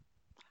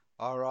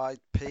All right,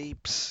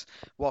 peeps.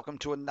 Welcome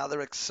to another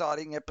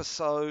exciting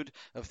episode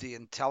of the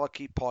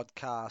Entelechy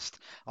Podcast.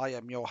 I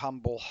am your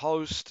humble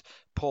host,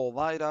 Paul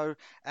Lado,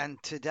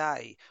 and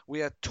today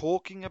we are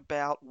talking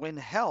about when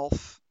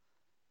health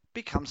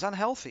becomes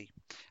unhealthy.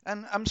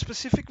 And I'm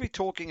specifically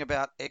talking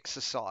about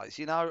exercise.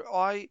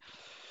 I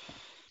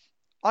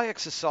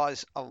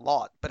exercise a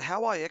lot, but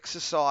how I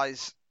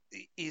exercise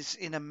is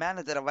in a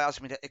manner that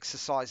allows me to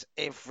exercise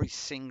every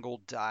single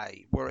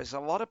day. Whereas a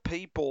lot of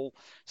people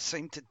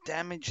seem to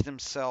damage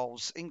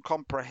themselves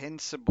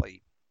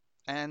incomprehensibly.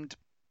 And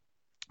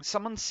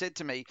someone said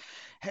to me,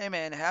 "Hey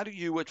man, how do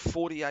you at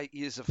 48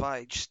 years of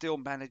age still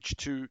manage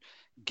to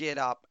get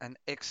up and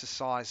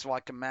exercise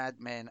like a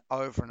madman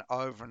over and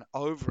over and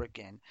over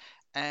again?"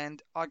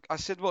 And I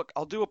said, "Look,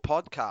 I'll do a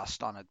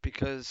podcast on it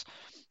because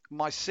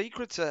my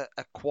secrets are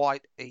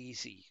quite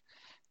easy.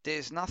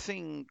 There's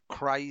nothing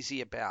crazy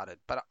about it,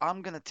 but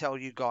I'm going to tell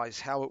you guys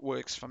how it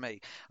works for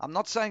me. I'm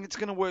not saying it's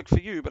going to work for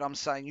you, but I'm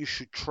saying you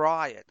should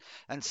try it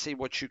and see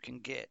what you can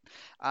get.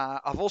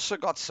 I've also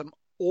got some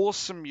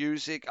awesome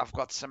music. I've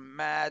got some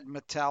mad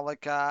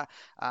Metallica.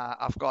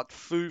 I've got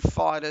Foo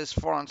Fighters,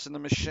 Florence and the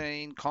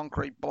Machine,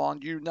 Concrete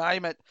Blonde, you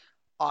name it.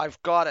 I've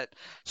got it.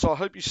 So I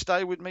hope you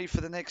stay with me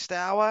for the next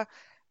hour.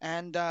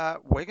 And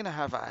we're going to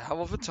have a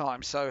hell of a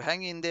time. So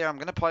hang in there. I'm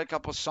going to play a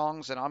couple of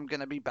songs and I'm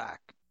going to be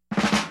back.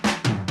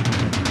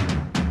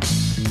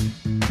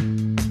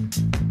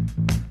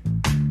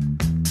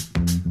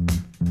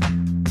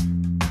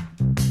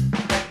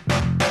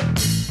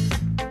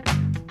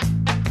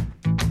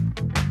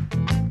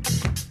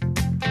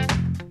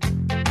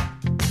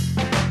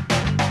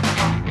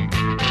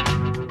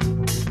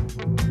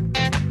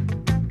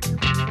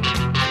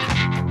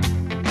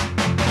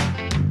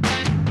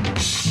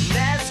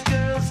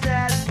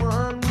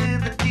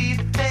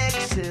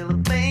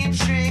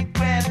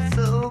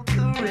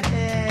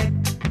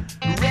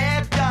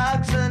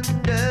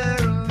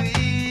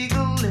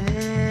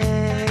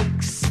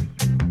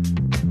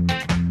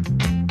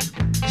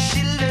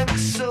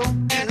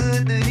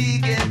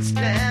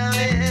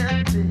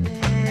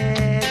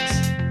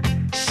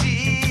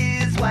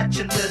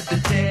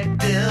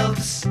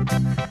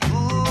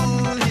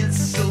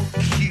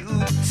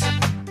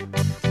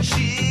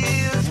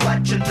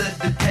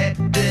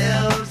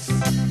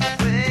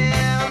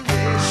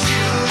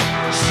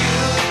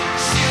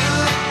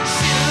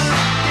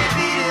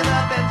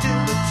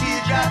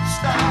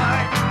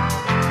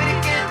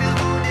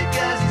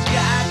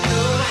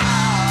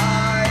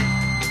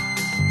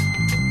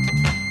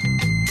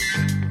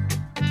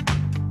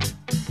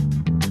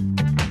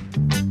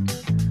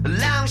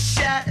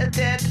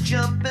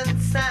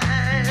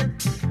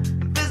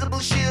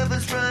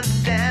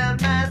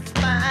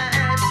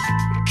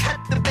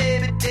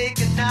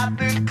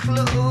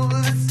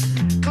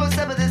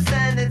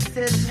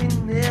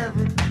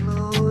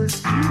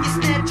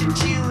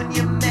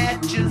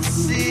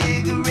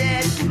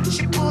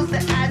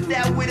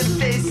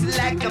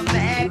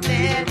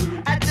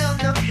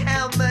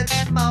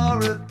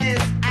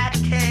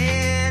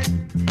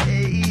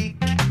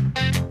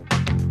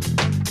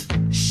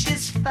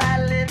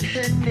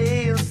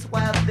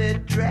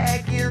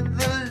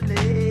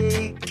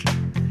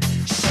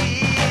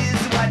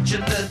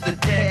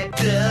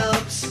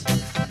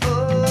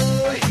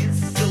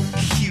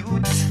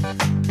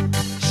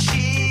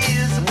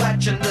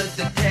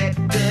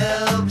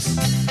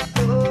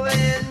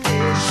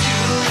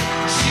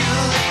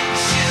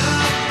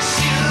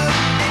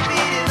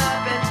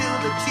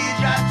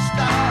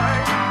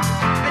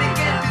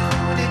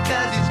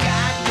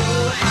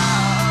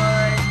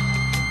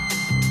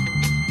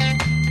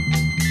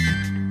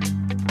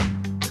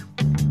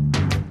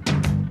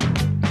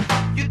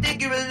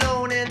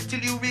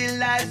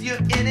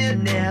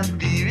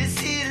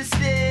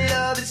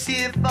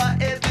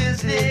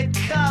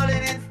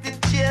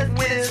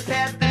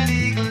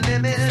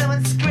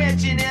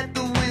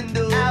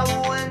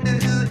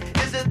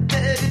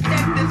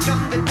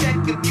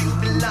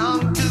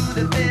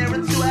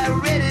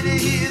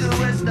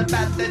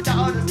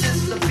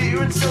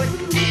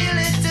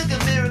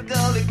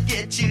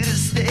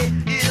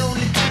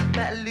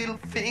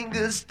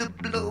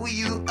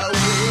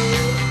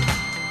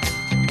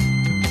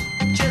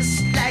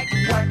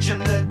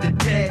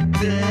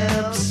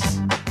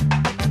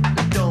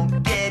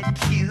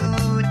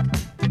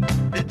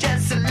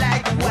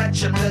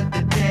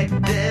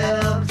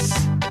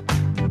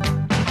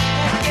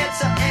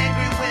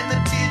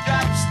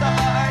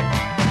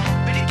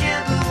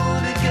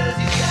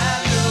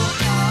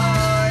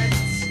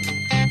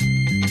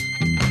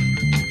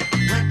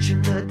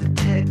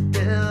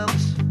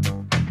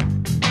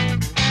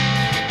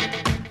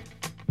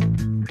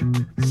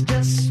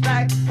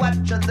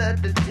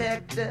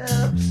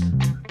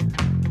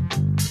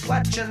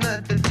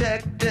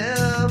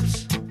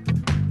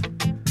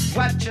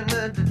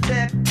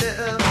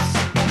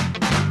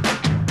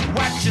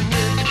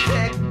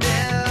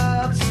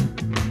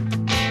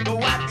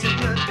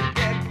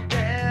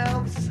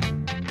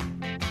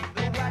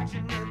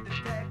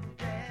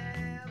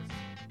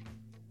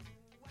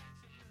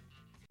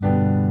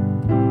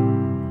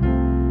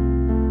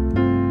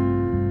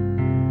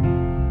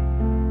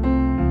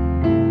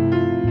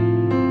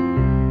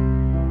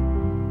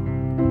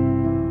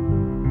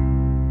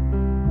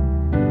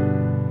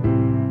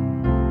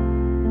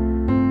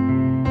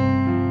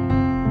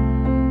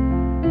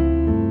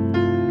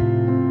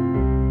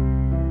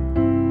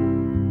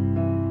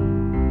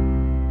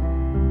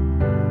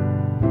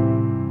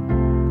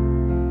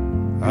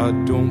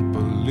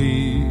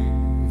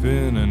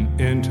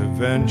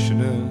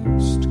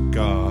 interventionist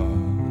God.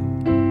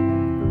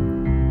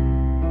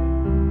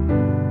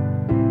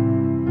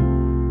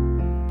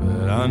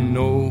 But I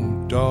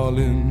know,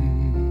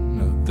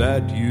 darling,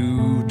 that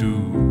you do.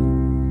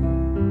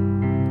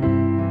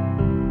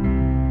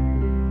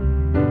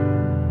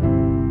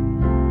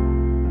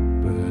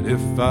 But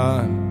if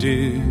I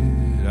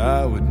did,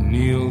 I would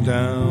kneel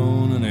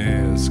down and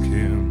ask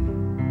him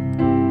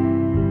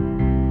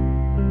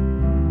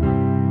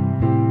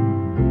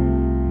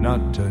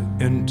not to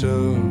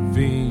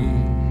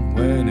intervene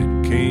when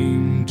it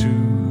came to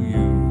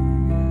you.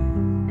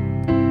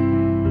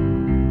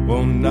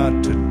 Well,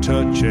 not to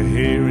touch a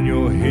hair in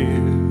your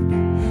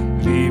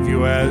head, leave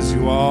you as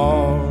you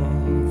are.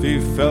 If he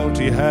felt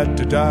he had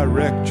to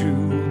direct you,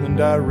 then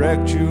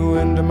direct you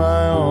into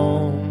my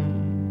arms.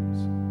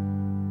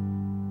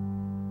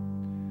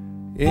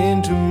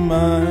 Into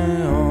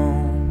my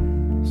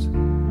arms,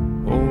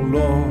 oh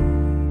Lord,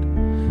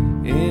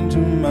 into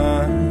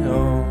my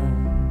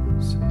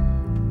arms,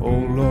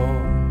 oh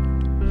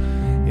Lord,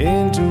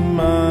 into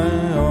my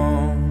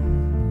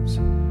arms,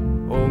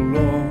 oh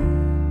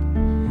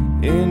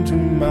Lord, into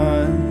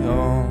my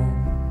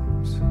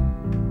arms.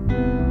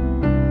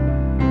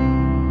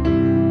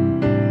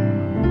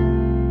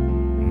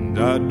 And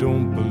I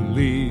don't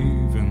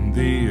believe in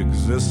the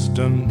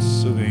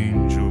existence of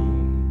angels.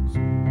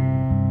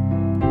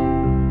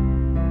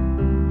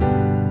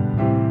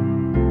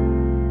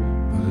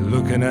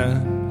 Looking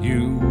at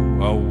you,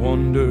 I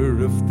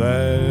wonder if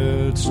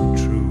that's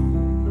true.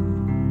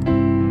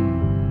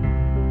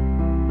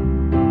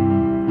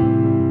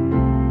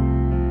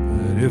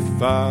 But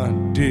if I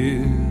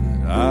did,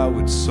 I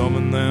would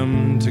summon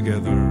them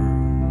together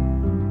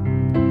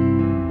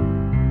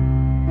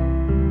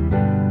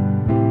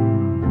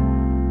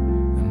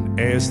and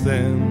ask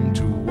them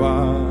to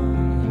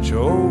watch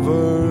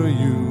over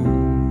you.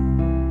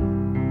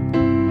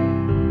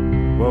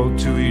 Well,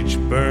 to each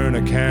burn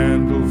a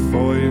candle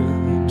for you,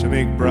 to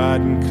make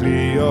bright and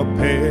clear your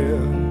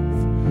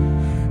path,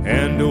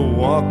 and to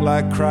walk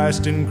like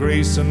Christ in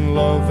grace and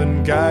love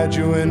and guide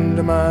you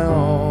into my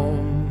arms.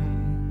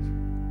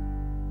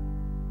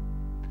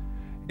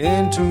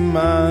 Into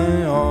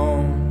my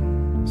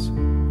arms,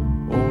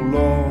 oh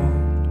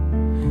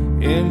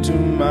Lord, into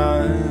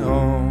my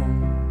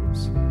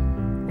arms,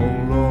 oh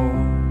Lord,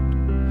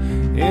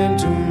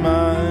 into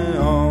my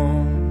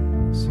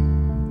arms,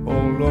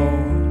 oh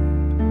Lord,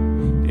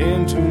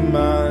 into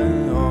my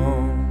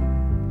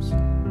arms.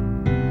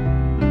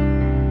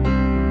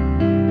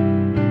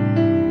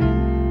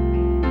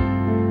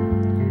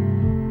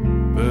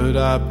 But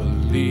I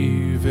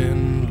believe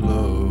in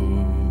love,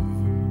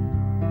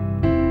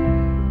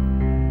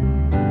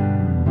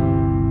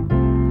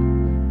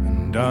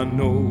 and I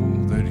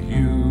know that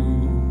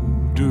you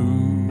do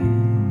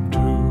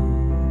too.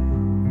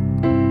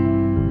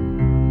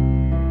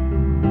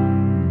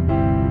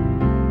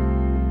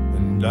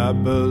 And I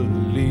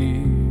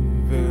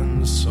believe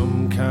in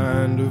some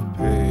kind of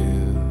path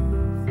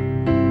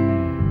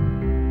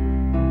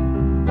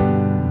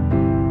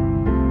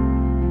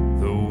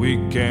that we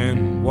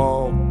can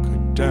walk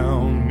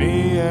down,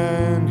 me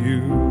and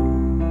you.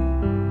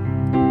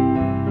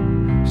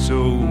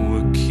 So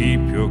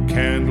keep your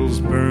candles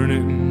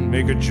burning,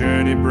 make a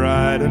journey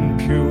bright and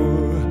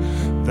pure,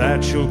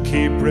 that you'll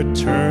keep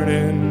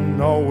returning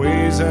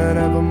always and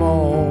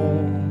evermore.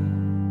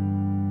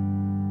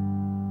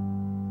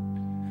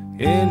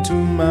 Into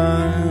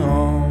my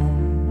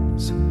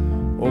arms,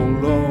 oh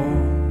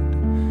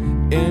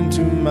Lord,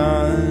 into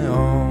my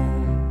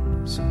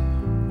arms,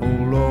 oh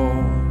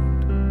Lord,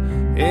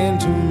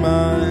 into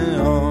my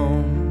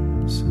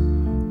arms,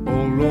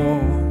 oh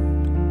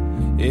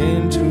Lord,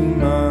 into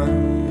my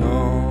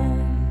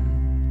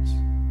arms.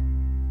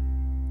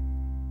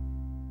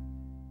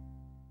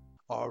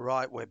 All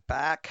right, we're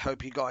back.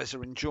 Hope you guys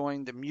are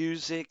enjoying the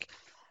music.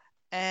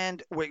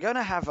 And we're going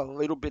to have a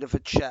little bit of a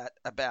chat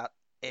about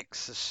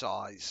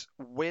exercise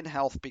when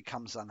health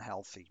becomes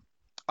unhealthy.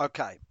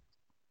 Okay,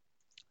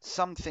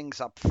 some things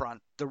up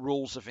front, the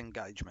rules of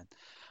engagement.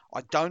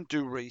 I don't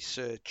do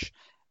research.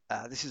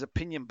 This is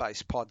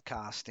opinion-based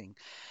podcasting.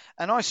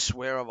 And I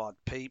swear a lot,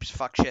 peeps,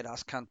 fuck, shit,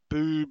 ass, cunt,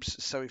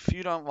 boobs. So if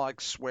you don't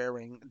like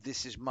swearing,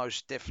 this is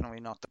most definitely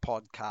not the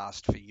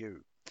podcast for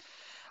you.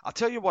 I'll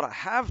tell you what I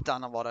have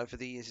done a lot over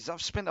the years is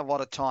I've spent a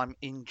lot of time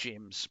in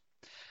gyms.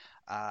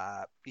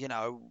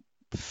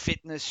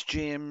 Fitness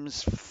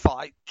gyms,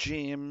 fight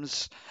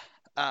gyms,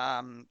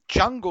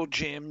 jungle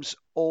gyms,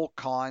 all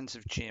kinds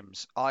of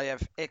gyms. I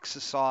have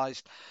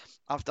exercised.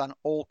 I've done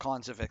all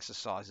kinds of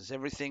exercises,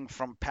 everything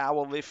from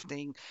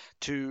powerlifting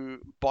to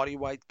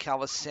bodyweight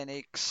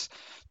calisthenics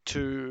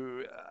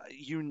to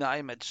you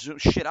name it.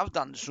 Shit, I've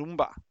done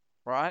Zumba,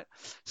 right?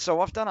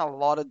 So I've done a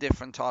lot of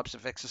different types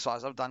of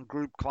exercise. I've done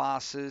group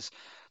classes,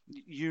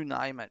 you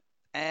name it.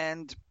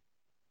 And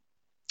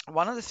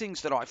one of the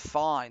things that I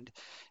find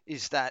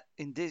is that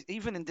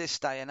even in this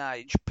day and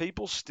age,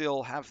 people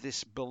still have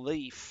this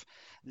belief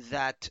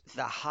that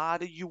the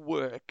harder you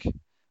work,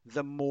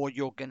 the more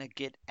you're going to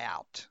get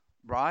out.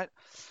 right?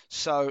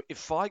 So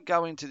if I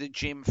go into the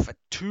gym for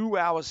 2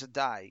 hours a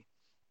day,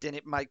 then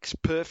it makes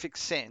perfect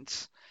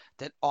sense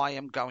that I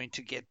am going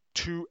to get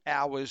 2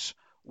 hours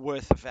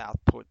worth of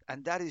output.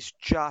 And that is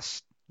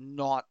just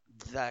not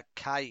the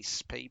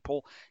case,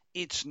 people.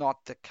 It's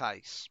not the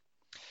case.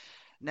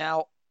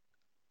 Now,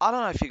 I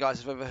don't know if you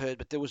guys have ever heard,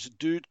 but there was a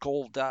dude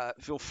called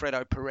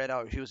Vilfredo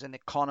Pareto. He was an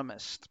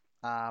economist.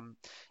 And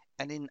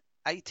in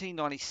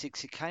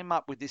 1896, he came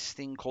up with this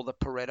thing called the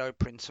Pareto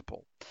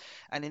Principle.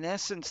 And in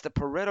essence, the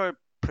Pareto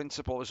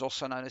Principle is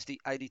also known as the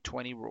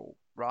 80-20 rule,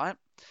 right?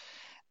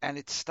 And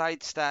it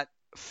states that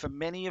for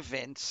many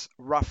events,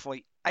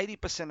 roughly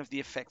 80% of the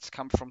effects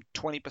come from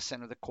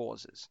 20% of the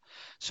causes.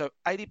 So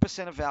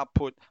 80% of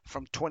output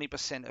from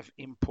 20% of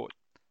input.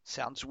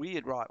 Sounds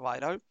weird, right,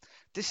 Lato?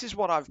 This is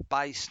what I've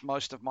based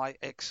most of my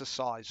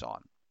exercise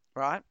on,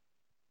 right?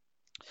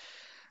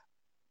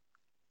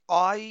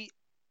 I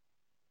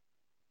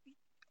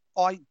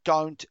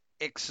don't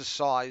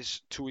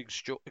exercise to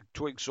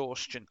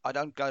exhaustion. I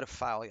don't go to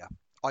failure.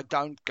 I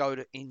don't go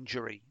to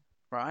injury,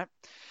 right?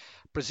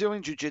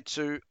 Brazilian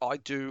Jiu-Jitsu, I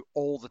do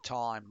all the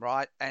time,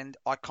 right? And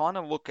I kind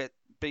of look at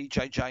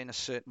BJJ in a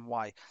certain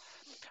way.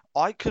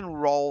 I can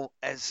roll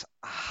as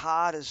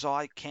hard as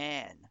I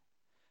can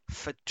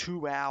for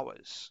 2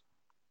 hours,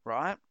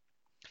 right?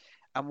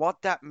 And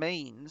what that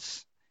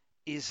means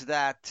is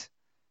that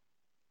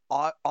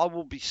I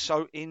will be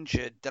so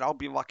injured that I'll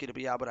be lucky to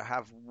be able to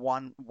have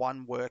one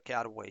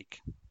workout a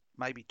week,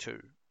 maybe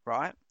two,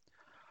 right?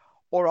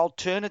 Or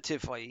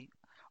alternatively,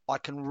 I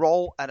can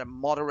roll at a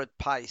moderate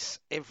pace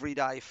every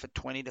day for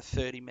 20 to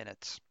 30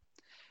 minutes.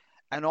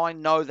 And I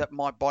know that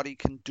my body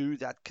can do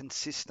that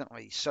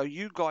consistently. So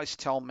you guys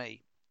tell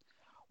me,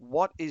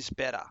 what is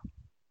better?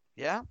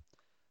 Yeah?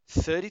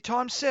 30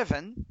 times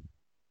 7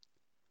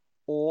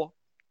 or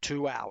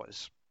 2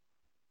 hours?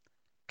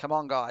 Come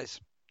on, guys.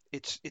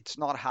 It's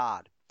not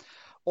hard.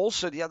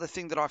 Also, the other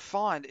thing that I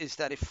find is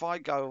that if I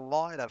go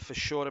lighter for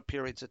shorter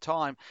periods of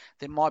time,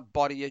 then my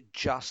body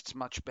adjusts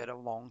much better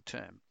long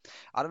term.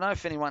 I don't know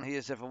if anyone here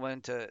has ever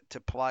learned to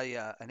play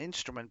an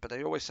instrument, but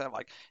they always say,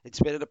 like, it's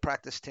better to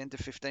practice 10 to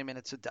 15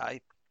 minutes a day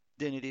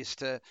than it is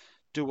to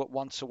do it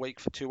once a week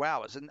for 2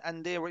 hours.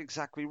 And they're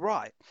exactly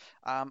right.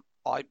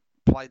 I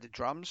play the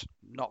drums,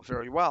 not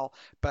very well,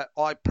 but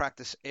I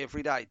practice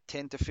every day,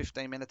 10 to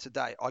 15 minutes a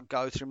day. I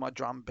go through my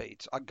drum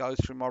beats, I go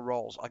through my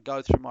rolls, I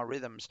go through my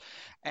rhythms.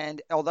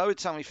 And although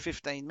it's only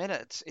 15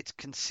 minutes, it's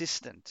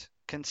consistent,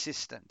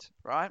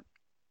 right?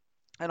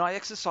 And I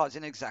exercise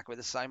in exactly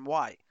the same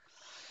way.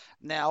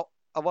 Now,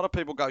 a lot of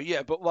people go,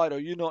 yeah, but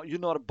Lato, you're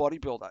not a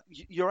bodybuilder.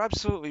 You're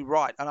absolutely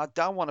right. And I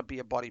don't want to be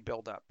a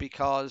bodybuilder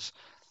because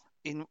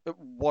in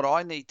what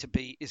I need to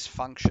be is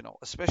functional,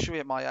 especially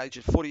at my age,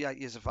 at 48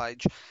 years of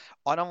age.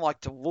 I don't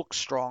like to look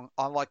strong.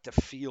 I like to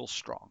feel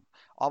strong.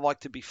 I like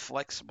to be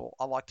flexible.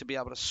 I like to be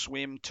able to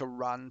swim, to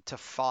run, to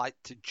fight,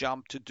 to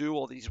jump, to do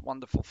all these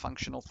wonderful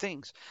functional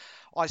things.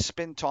 I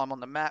spend time on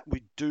the mat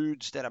with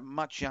dudes that are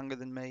much younger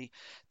than me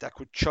that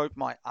could choke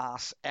my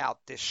ass out.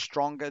 They're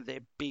stronger,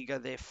 they're bigger,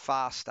 they're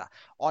faster.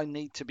 I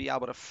need to be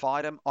able to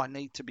fight them. I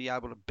need to be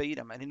able to beat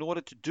them. And in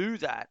order to do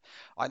that,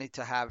 I need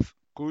to have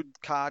good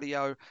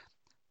cardio,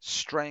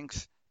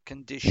 strength,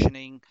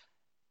 conditioning,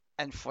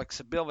 and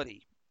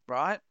flexibility,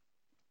 right?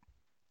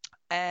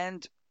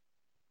 And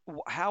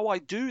how I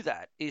do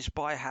that is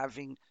by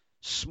having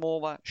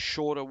smaller,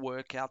 shorter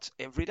workouts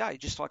every day,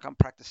 just like I'm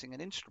practicing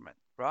an instrument,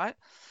 right?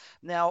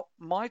 Now,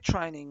 my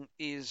training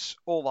is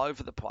all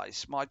over the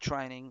place. My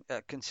training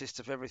consists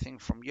of everything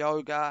from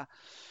yoga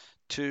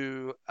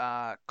to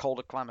cold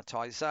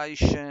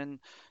acclimatization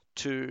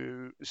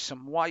to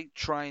some weight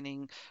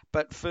training,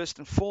 but first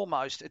and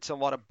foremost, it's a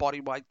lot of body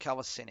weight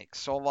calisthenics.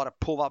 So a lot of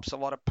pull-ups, a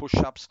lot of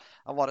push-ups,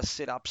 a lot of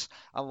sit-ups,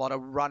 a lot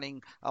of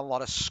running, a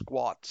lot of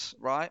squats,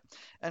 right?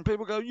 And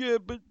people go, yeah,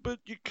 but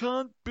you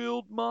can't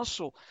build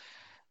muscle.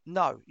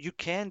 No, you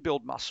can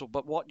build muscle,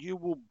 but what you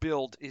will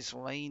build is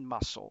lean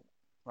muscle,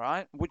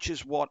 right? Which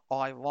is what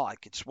I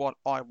like. It's what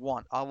I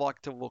want. I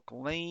like to look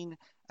lean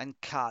and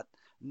cut,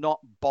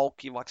 not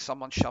bulky like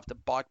someone shoved a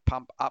bike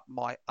pump up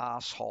my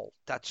asshole.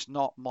 That's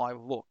not my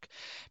look.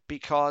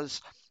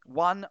 Because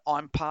one,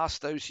 I'm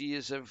past those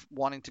years of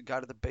wanting to go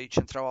to the beach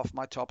and throw off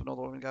my top and all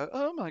the women go,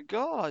 oh my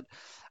God.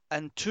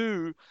 And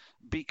two,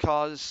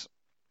 because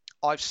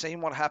I've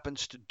seen what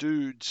happens to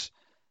dudes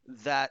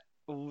that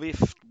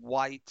lift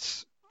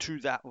weights to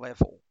that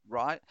level,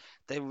 right?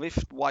 They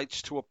lift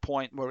weights to a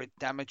point where it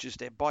damages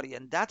their body,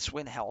 and that's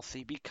when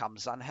healthy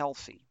becomes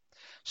unhealthy.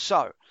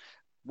 So,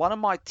 one of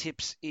my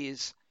tips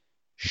is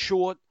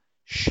short,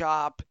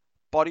 sharp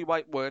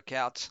bodyweight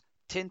workouts,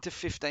 10 to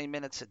 15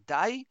 minutes a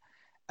day,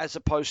 as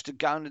opposed to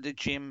going to the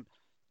gym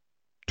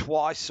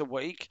twice a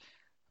week,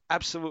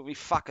 absolutely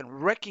fucking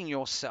wrecking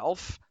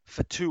yourself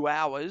for 2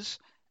 hours,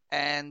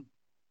 and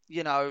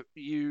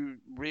you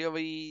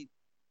really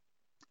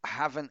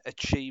haven't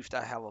achieved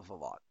a hell of a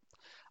lot.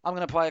 I'm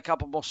going to play a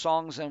couple more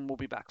songs and we'll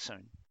be back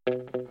soon.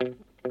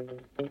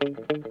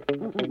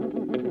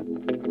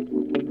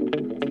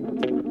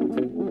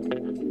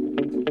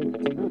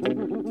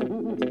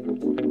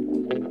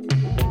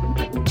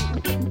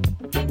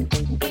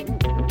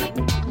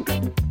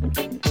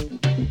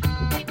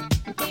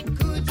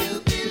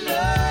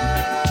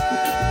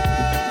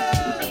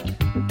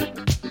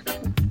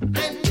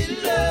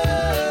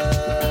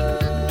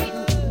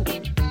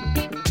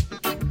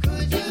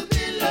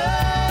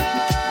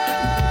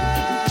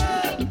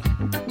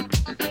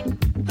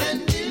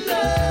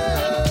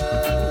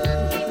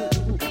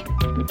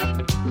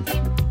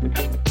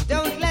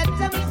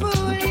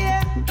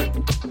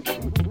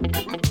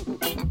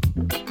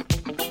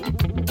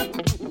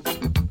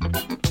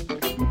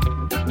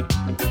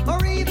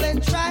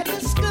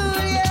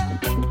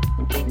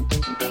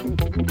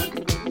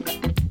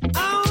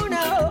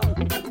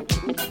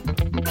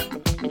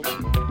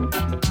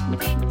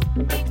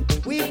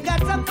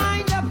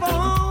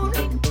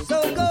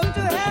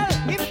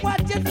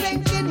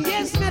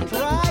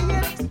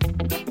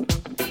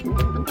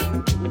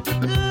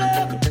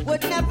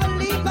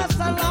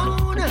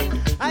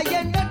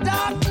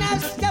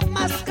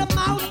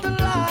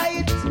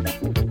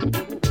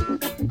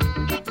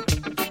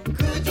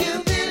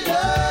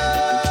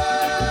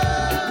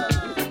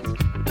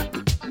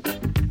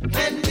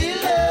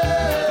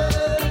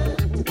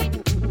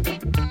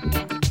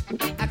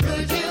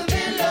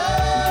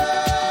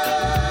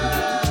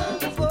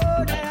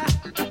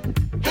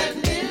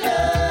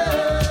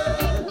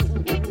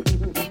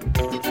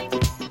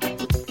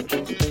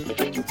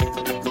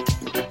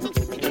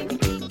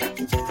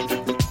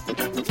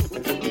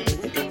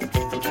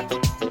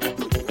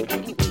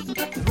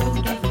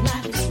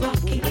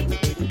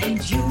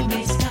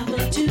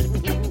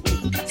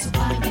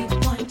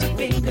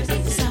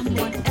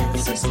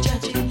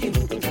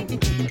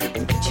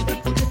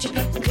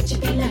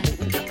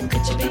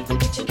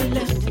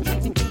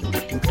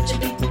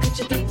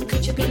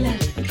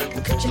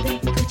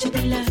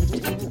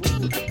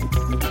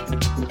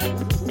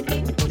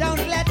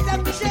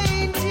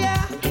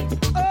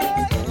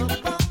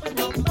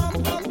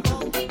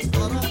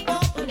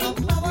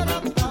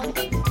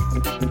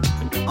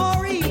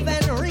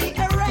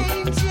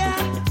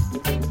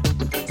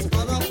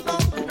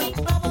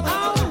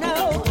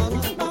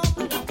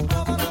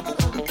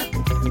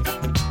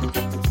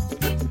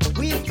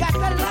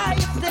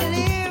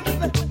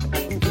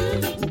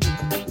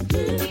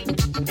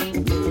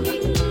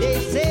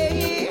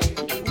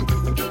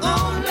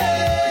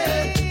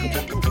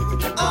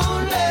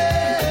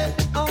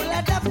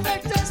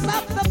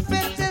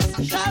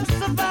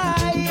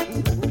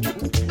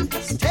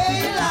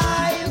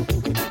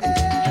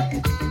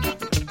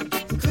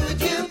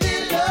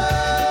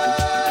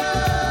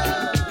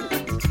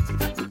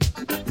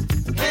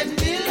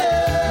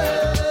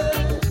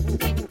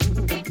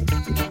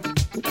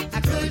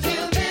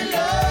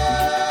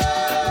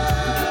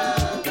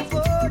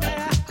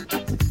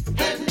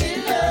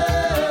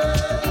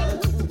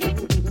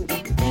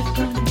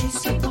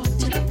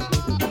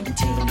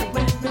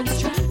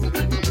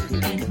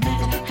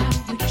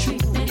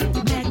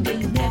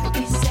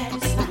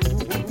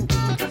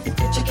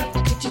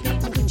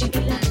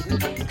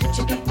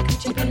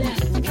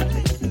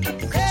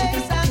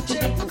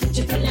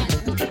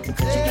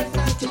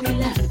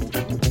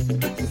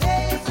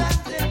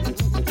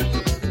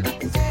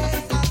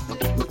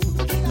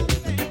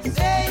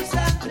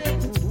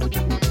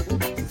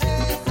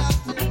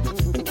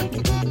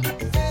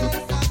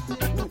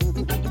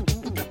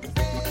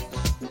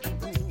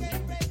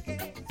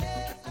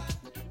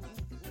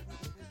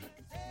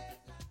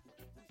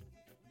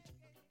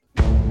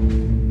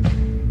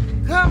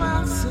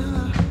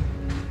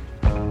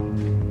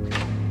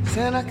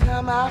 Santa,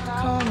 come out the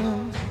corner.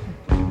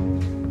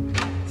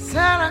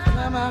 Santa,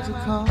 come out the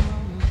corner.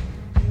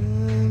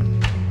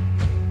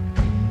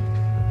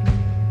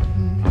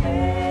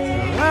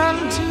 Run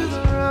to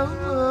the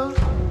road.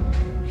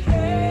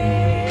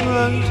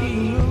 Run to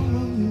the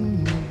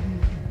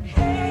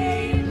road.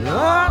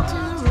 Run to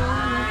the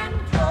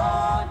road.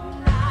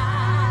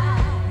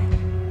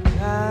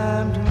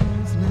 Time to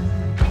lose night.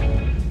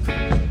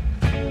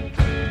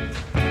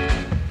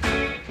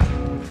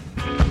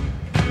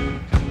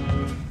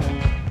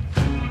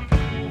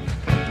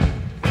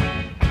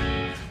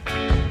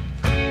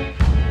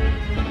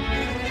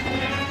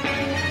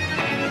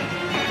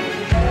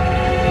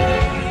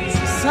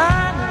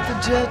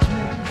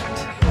 Judgment.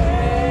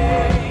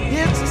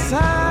 It's a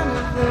sign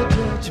of the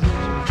judgment.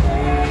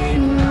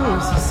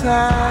 It's a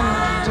sign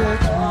of the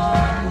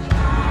judgment.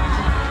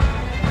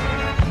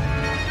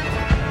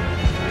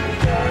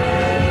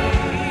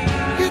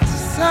 It's a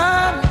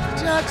sign of the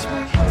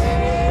judgment.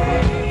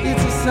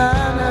 It's a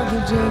sign of the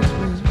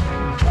judgment.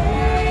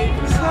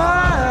 It's a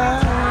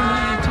sign of the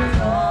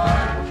judgment.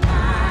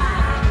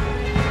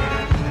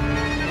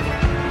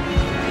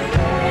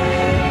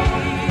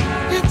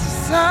 It's a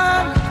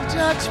sign of the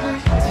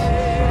judgment.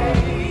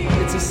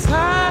 It's a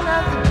sign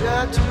of the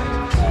judgment.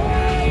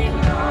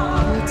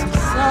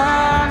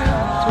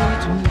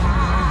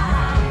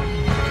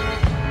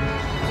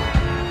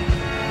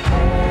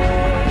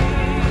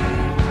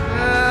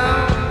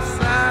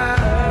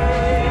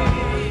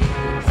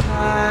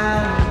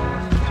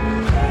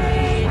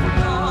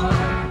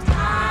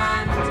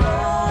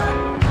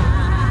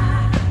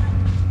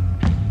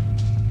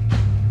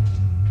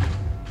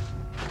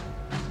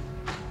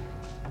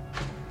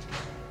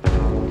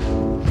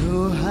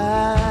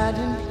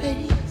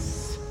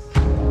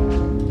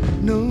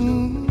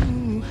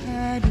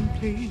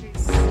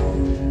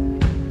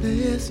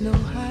 No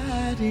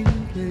hiding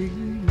place.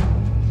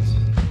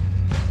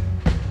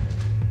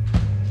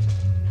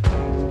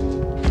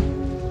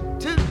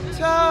 Two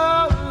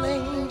tall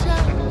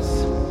angels,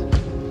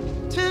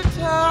 two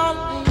tall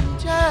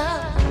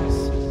angels,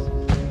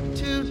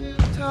 two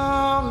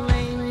tall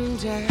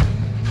angels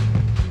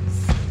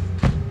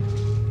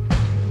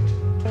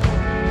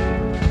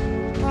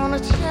on a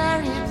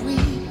chariot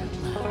wheel,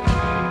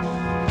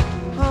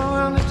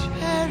 on a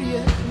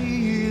chariot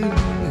wheel,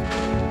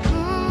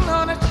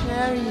 on a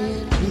chariot.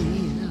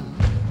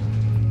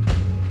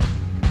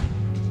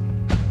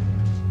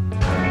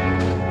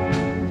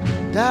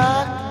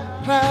 Dark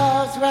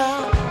clouds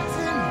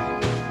rising,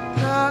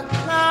 dark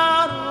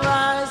clouds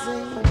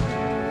rising,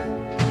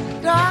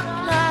 dark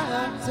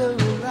clouds are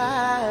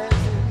rising.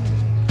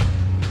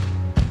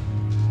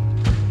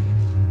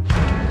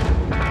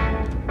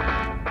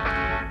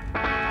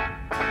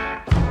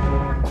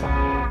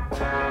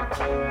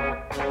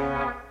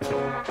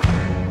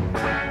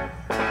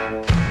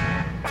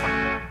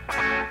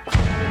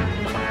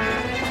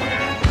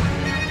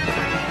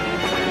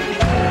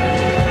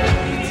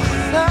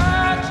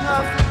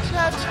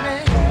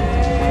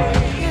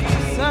 Judgment.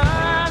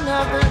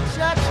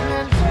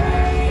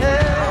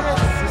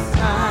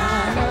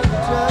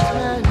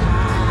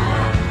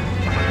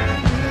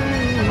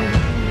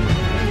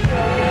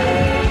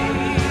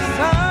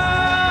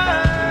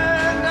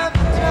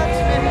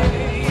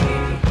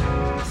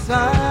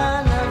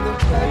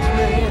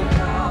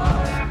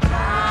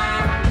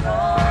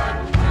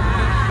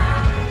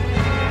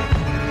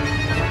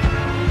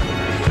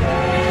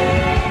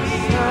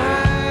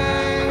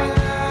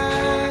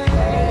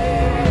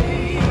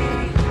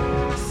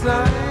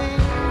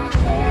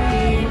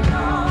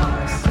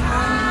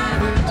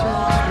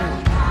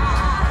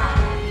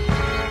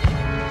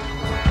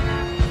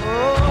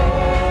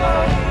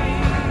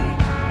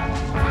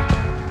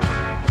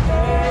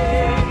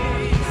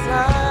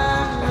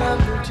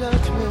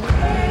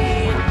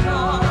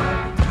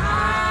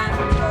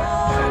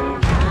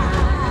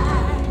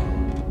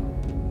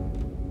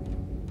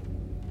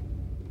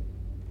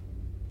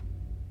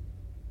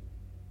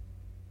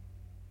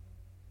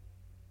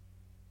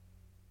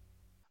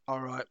 All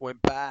right, we're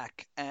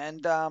back,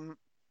 and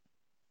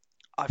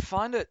I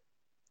find it.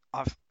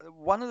 I've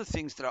one of the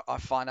things that I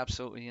find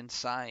absolutely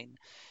insane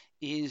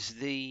is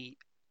the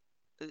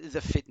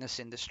fitness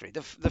industry.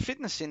 The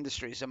fitness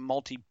industry is a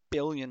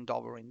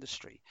multi-billion-dollar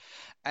industry,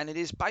 and it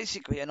is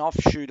basically an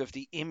offshoot of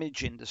the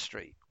image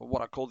industry, or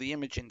what I call the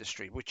image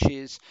industry, which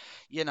is,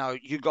 you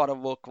got to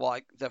look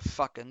like the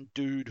fucking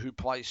dude who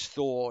plays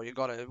Thor. You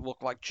got to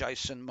look like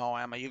Jason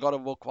Momoa. You got to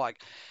look like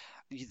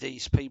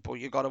these people.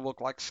 You got to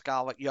look like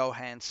Scarlett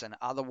Johansson.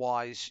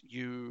 Otherwise,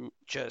 you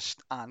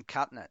just aren't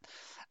cutting it.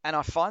 And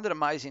I find it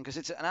amazing because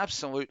it's an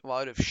absolute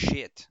load of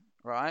shit,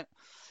 right?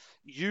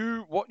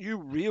 What you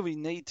really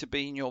need to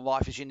be in your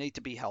life is you need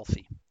to be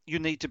healthy. You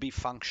need to be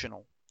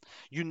functional.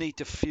 You need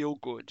to feel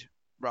good,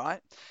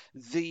 right?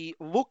 The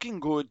looking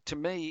good to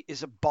me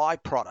is a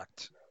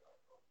byproduct,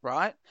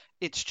 right?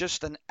 It's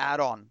just an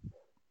add-on.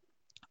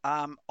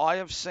 I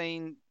have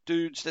seen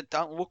dudes that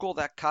don't look all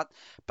that cut,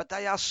 but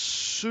they are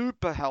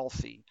super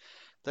healthy.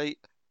 They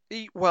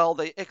eat well,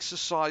 they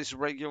exercise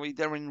regularly,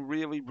 they're in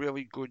really,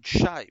 really good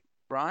shape,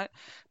 right?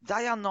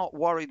 They are not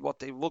worried what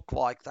they look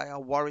like, they are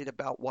worried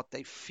about what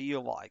they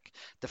feel like.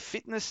 The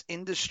fitness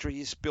industry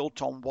is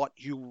built on what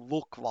you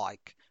look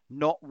like,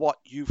 not what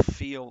you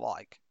feel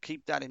like.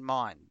 Keep that in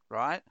mind,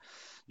 right?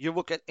 You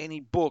look at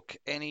any book,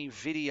 any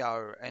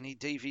video, any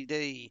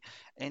DVD,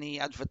 any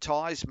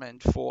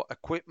advertisement for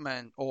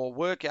equipment or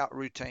workout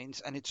routines,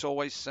 and it's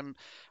always some,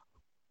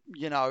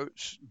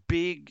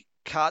 big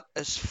cut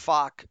as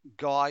fuck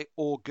guy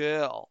or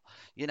girl,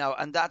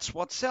 and that's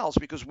what sells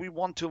because we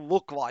want to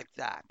look like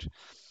that.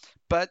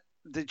 But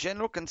the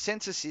general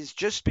consensus is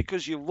just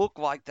because you look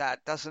like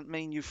that doesn't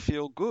mean you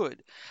feel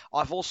good.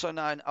 I've also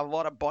known a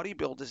lot of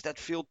bodybuilders that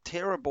feel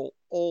terrible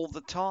all the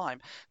time.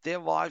 Their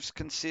lives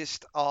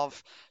consist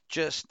of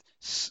just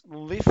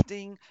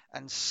lifting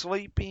and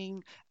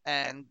sleeping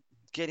and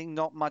getting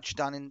not much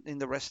done in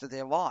the rest of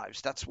their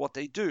lives. That's what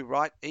they do,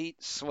 right?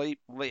 Eat, sleep,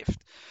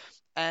 lift.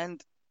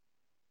 And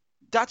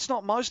that's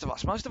not most of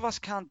us. Most of us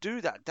can't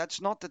do that.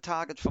 That's not the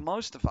target for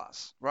most of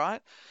us,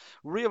 right?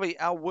 Really,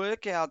 our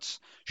workouts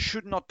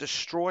should not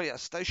destroy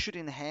us. They should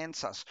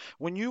enhance us.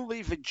 When you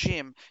leave a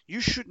gym, you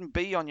shouldn't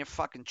be on your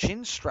fucking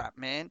chin strap,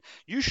 man.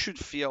 You should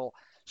feel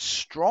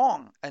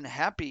strong and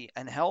happy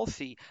and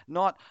healthy,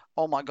 not,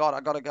 oh my God, I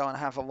got to go and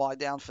have a lie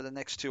down for the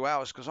next 2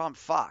 hours because I'm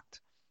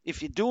fucked.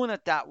 If you're doing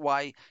it that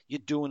way, you're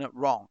doing it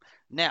wrong.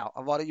 Now,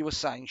 a lot of you were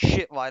saying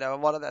shit later. A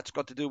lot of that's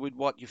got to do with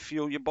what you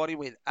fuel your body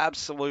with.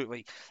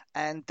 Absolutely.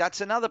 And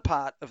that's another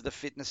part of the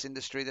fitness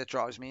industry that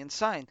drives me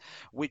insane,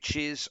 which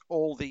is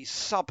all these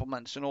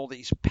supplements and all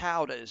these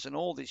powders and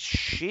all this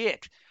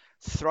shit.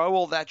 Throw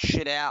all that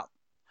shit out.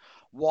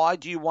 Why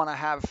do you want to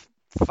have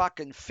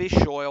fucking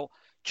fish oil?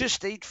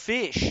 Just eat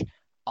fish.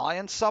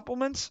 Iron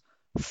supplements?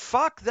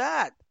 Fuck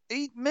that.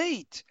 Eat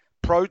meat.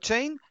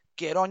 Protein?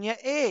 Get on your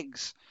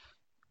eggs.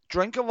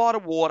 Drink a lot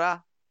of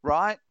water,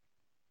 right?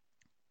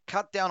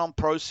 Cut down on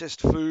processed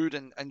food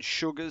and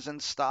sugars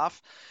and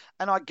stuff,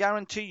 and I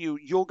guarantee you,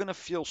 you're going to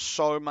feel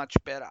so much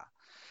better.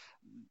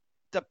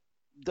 The,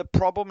 the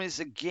problem is,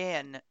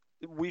 again,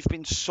 we've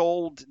been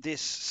sold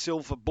this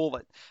silver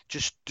bullet.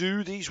 Just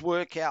do these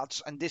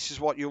workouts and this is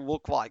what you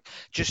look like.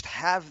 Just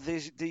have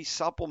these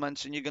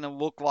supplements and you're going to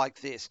look like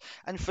this.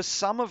 And for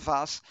some of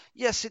us,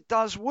 yes, it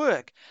does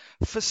work.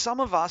 For some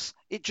of us,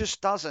 it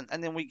just doesn't.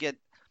 And then we get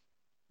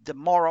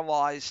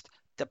demoralized,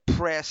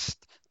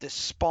 depressed,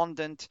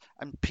 despondent,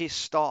 and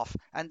pissed off.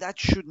 And that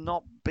should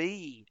not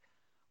be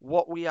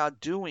what we are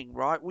doing,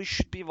 right? We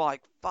should be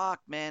like, fuck,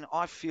 man,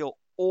 I feel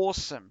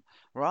awesome,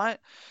 right?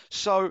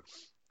 So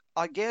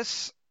I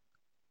guess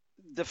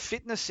the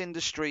fitness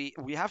industry,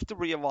 we have to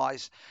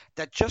realize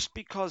that just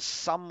because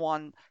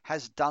someone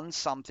has done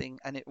something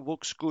and it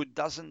looks good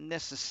doesn't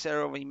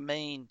necessarily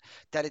mean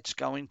that it's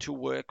going to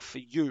work for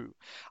you.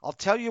 I'll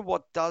tell you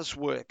what does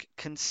work: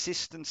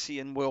 consistency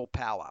and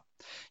willpower.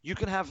 You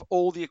can have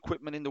all the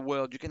equipment in the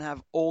world, you can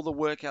have all the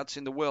workouts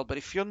in the world, but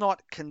if you're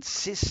not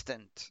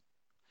consistent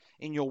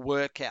in your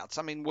workouts,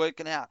 I mean,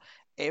 working out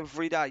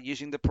every day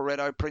using the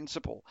Pareto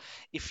principle.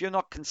 If you're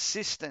not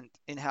consistent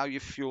in how you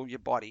fuel your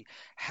body,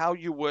 how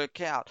you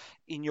work out,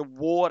 in your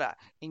water,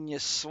 in your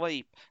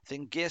sleep,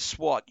 then guess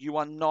what? You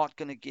are not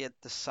going to get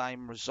the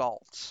same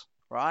results,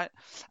 right?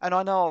 And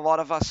I know a lot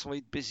of us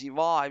lead busy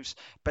lives,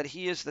 but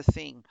here's the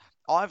thing.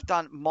 I've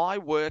done my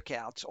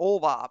workouts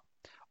all up.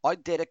 I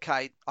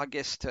dedicate, I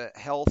guess, to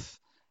health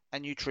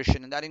and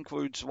nutrition, and that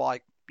includes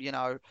like,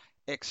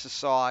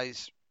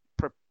 exercise,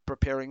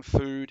 preparing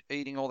food,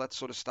 eating, all that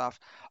sort of stuff.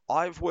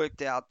 I've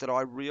worked out that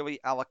I really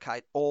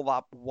allocate all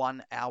up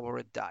 1 hour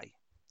a day.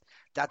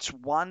 That's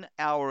 1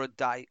 hour a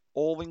day,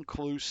 all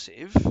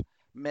inclusive,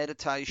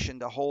 meditation,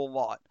 the whole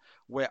lot,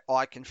 where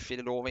I can fit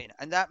it all in.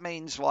 And that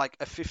means like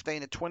a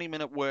 15 to 20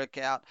 minute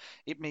workout.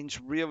 It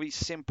means really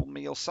simple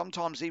meals,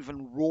 sometimes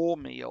even raw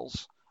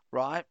meals,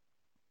 right?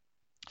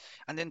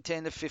 And then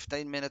 10 to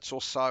 15 minutes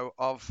or so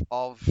of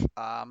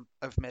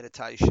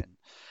meditation.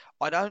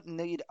 I don't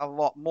need a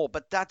lot more,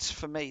 but that's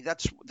for me.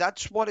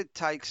 That's what it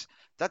takes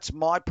That's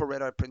my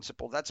Pareto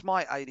principle. That's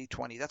my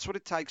 80-20. That's what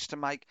it takes to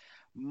make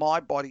my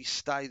body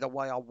stay the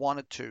way I want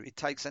it to. It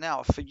takes an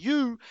hour. For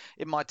you,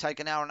 it might take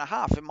an hour and a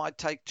half. It might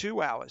take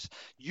 2 hours.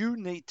 You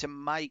need to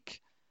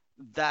make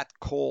that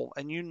call,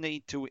 and you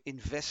need to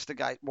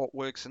investigate what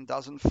works and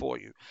doesn't for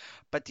you.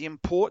 But the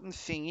important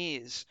thing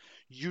is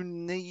you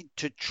need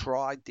to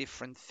try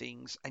different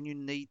things, and you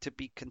need to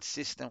be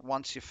consistent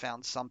once you've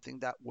found something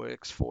that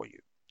works for you.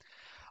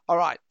 All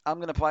right, I'm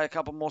going to play a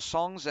couple more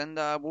songs, and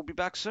we'll be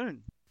back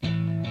soon.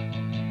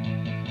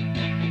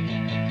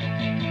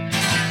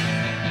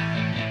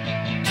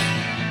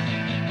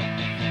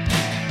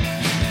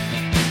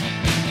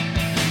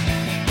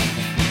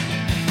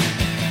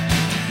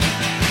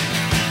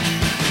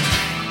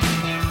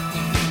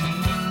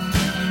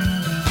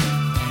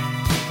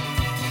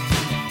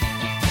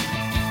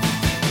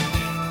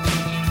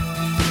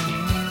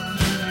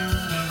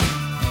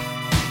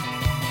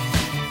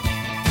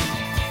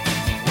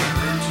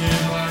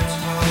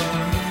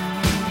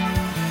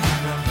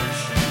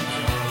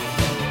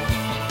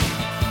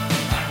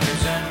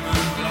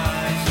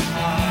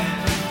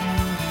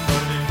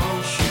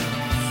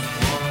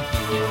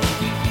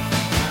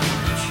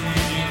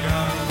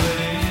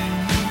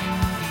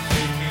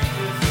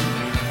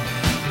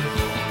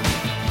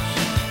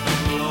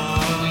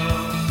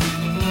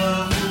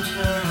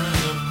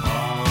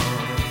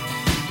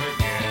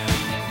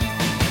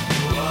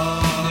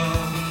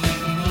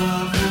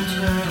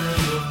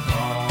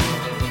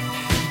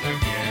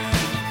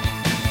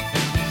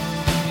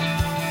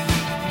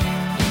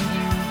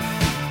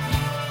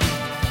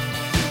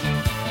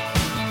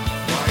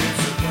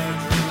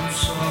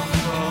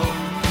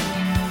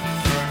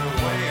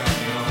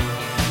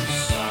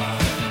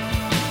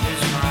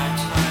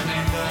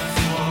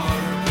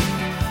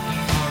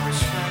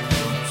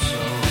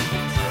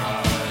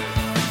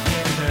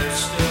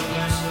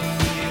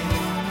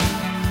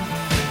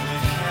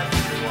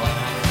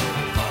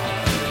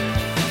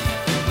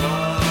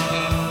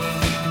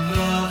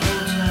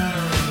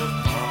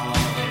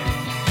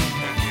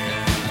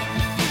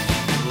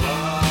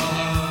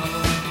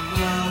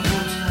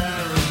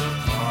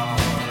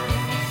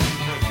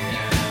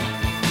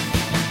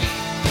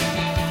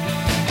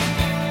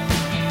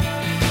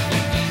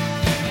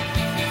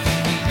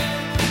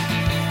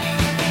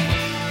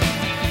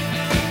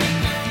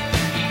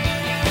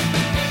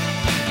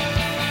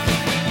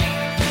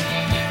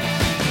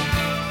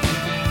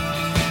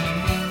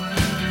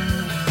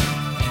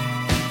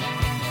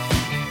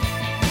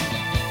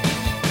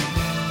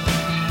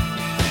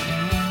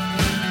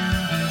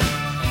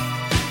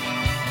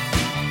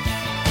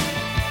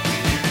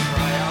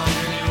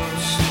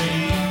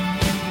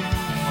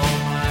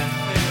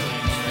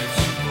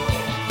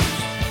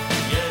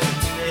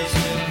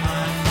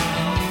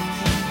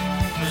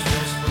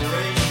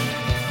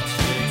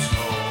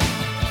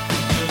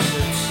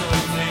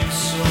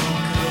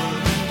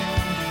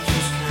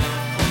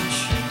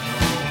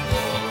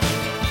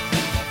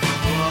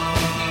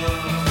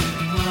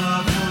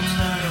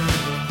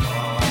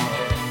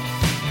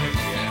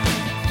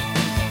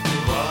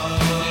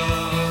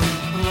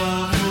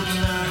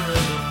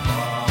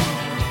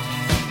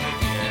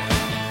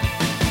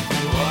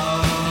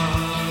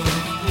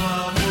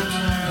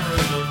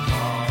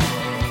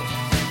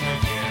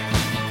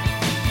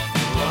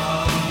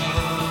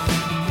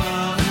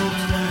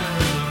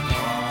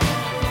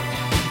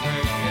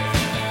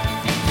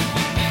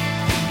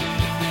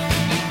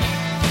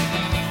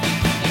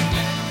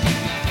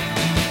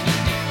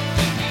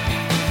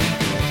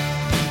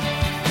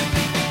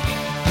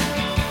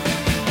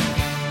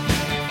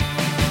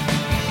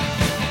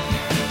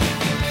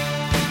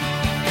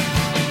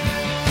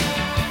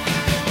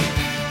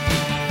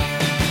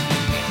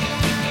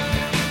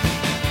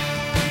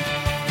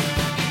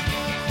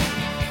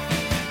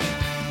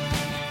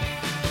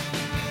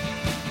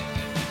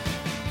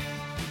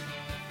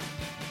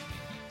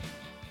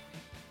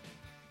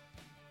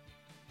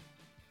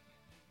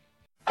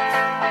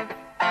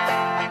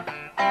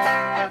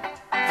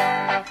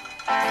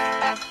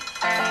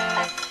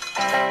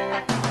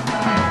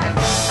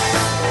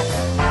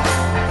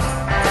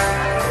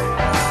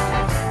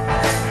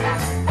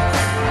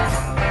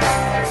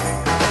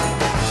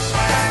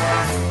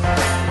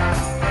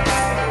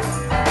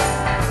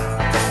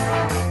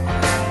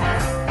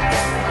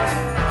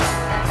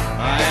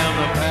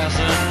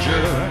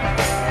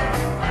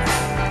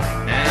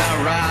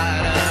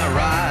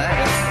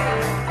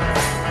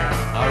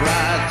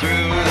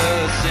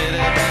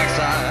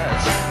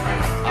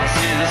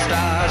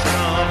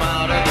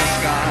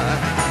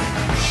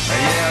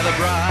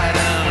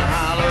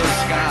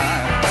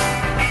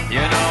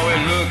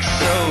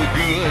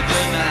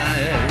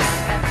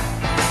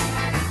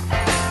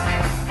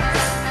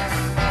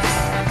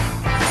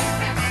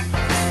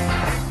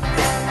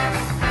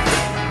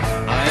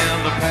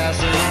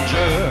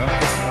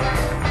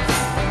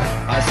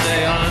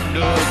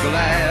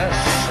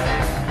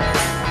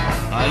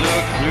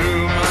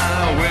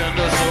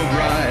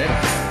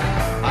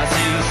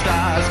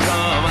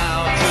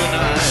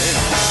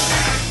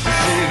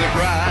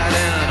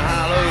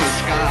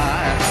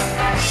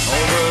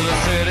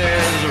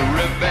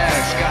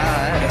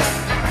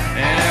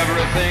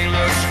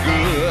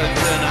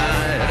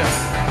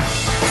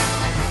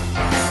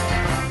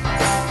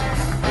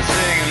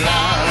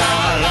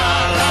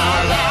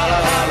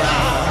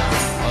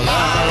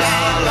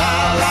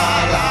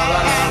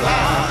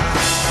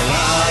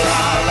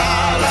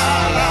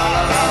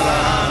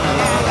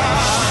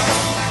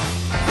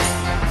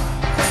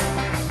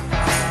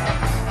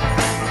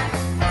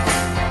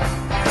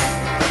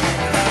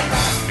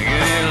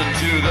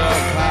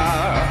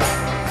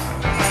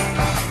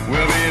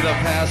 the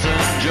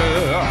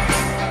passenger.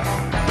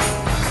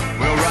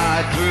 We'll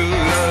ride through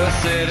the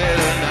city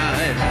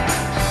tonight.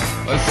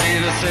 We'll see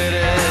the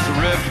city's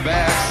ripped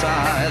back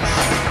sides.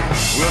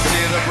 We'll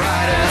see the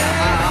bright and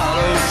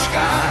hollow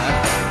sky.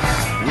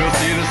 We'll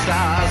see the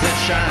stars that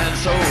shine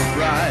so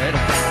bright.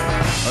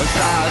 A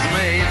stars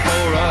made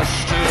for us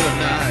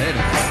tonight.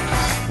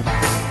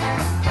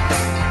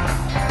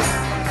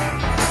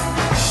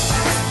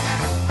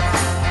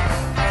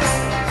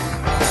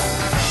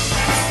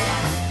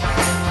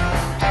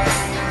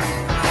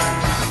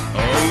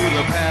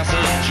 The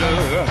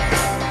passenger,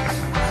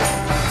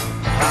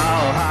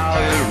 how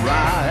it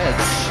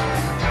rides.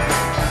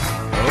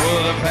 Oh,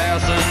 the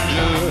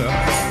passenger,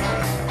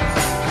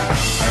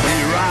 he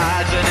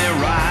rides and he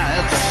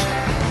rides.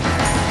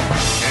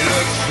 He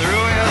looks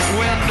through his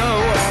window.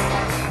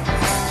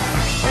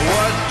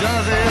 What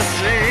does he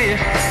see?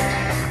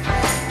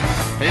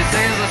 He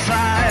sees the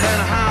side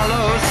and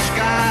hollow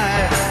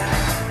sky.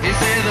 He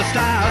sees the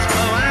stars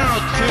come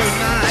out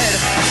tonight.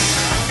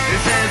 He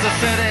sees the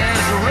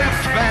city's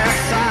ripped back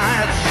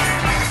sides.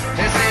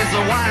 He sees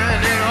the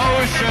winding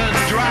ocean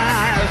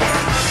drive.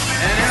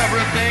 And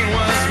everything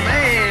was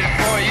made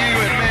for you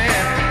and me.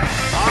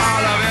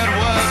 All of it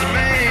was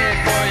made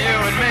for you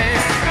and me.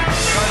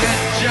 'Cause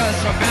it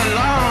just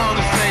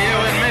belongs to you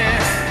and me.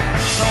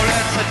 So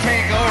let's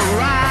take a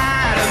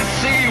ride and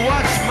see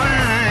what's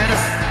mine.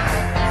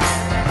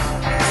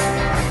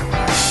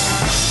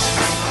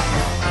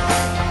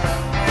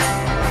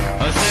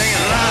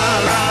 Singing la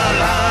la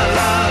la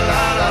la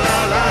la la la la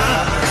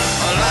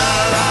la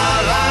la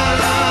la la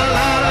la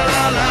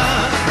la la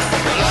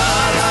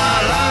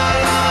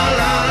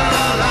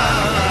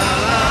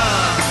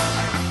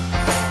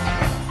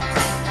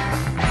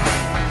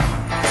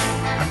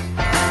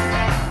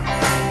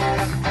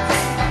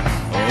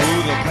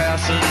Oh, the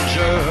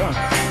passenger,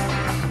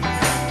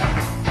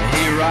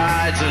 he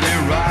rides and he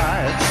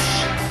rides.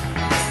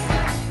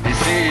 He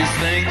sees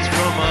things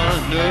from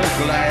under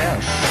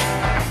glass.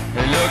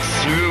 He looks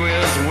through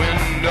his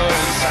window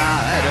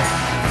inside.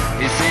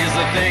 He sees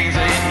the things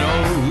he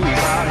knows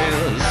are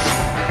his.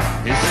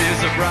 He sees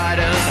the bright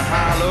and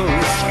hollow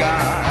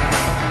sky.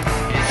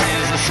 He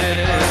sees the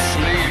city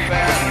sleep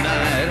at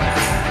night.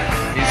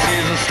 He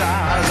sees the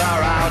stars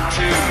are out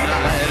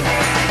tonight.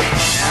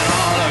 And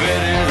all of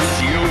it is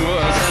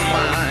yours and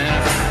mine.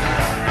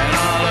 And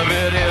all of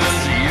it is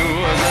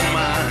yours and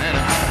mine.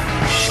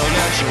 So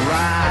let's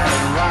ride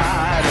and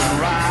ride and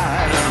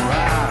ride and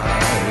ride.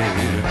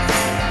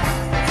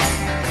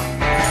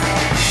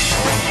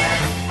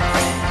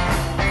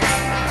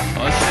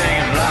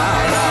 Singing la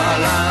la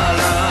la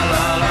la la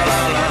la la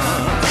la la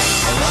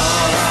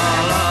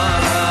la la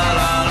la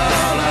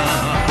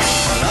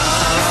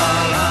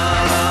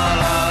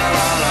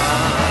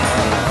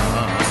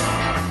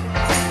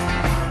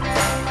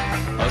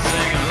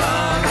singing la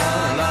la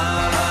la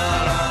la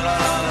la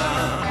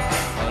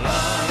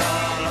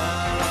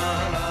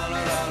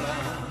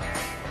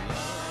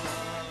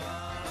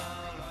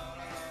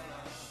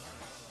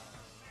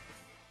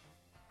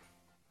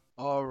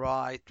All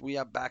right, we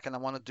are back, and I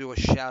want to do a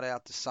shout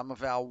out to some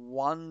of our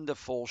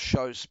wonderful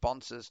show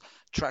sponsors: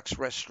 Trax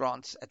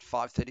Restaurants at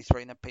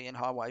 533 Nepean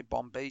Highway,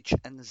 Bomb Beach,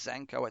 and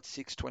Zanko at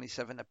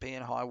 627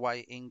 Nepean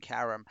Highway in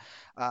Carrum.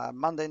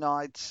 Monday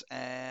nights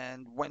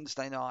and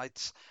Wednesday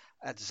nights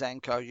at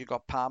Zanko, you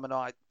got Parma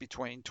night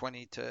between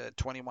 20 to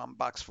 21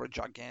 bucks for a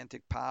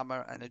gigantic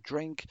Parma and a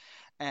drink.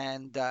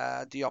 And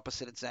the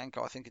opposite at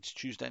Zanko, I think it's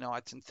Tuesday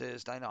nights and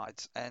Thursday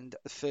nights. And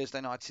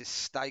Thursday nights is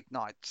steak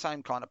night,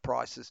 same kind of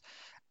prices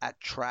at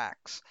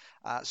Trax.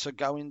 So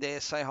go in there,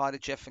 say hi to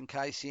Jeff and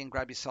Casey, and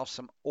grab yourself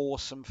some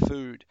awesome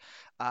food.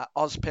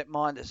 Ozpet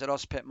Minders at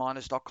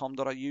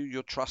ozpetminders.com.au,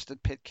 your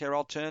trusted pet care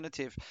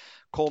alternative.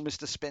 Call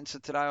Mr. Spencer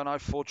today on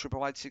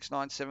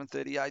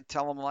 0488869738.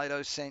 Tell them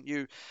Lato sent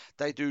you.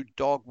 They do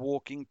dog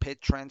walking,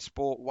 pet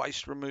transport,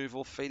 waste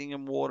removal, feeding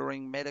and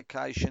watering,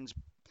 medications.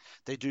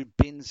 They do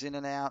bins in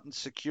and out and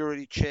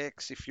security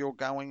checks if you're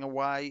going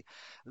away.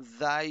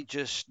 They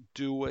just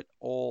do it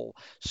all.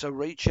 So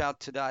reach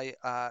out today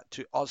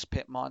to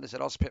Ozpet Minders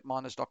at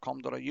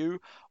ozpetminders.com.au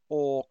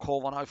or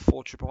call on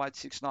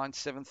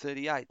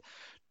 0488869738.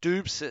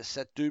 Doobsis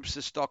at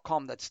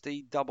doobsis.com. That's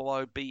DOOBSISS.com.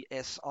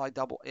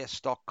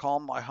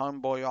 My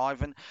homeboy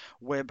Ivan,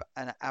 web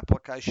and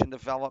application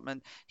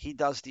development. He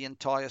does the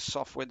entire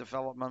software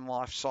development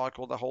life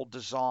cycle, the whole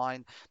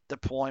design,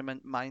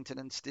 deployment,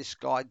 maintenance. This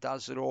guy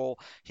does it all.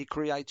 He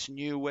creates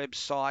new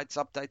websites,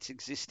 updates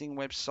existing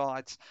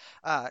websites,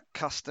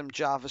 custom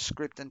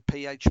JavaScript and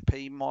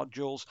PHP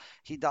modules.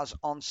 He does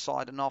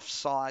on-site and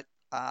off-site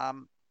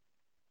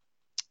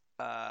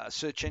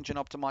search engine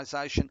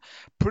optimization,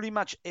 pretty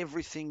much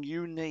everything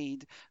you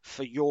need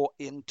for your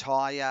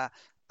entire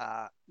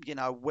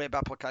web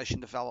application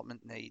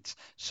development needs.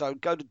 So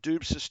go to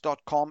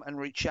doobsis.com and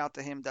reach out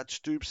to him. That's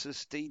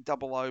doobsis,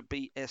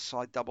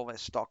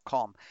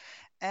 DOOBSISS.com.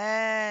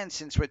 And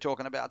since we're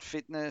talking about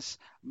fitness,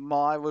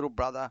 my little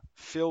brother,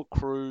 Phil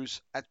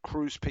Cruz at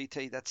Cruz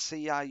PT, that's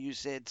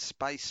CRUZ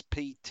space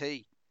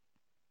PT.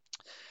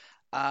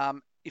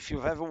 if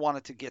you've ever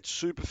wanted to get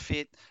super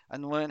fit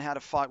and learn how to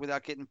fight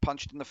without getting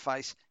punched in the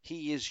face,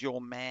 he is your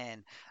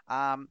man.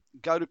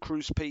 Go to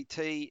Cruise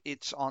PT.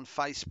 It's on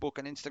Facebook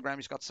and Instagram.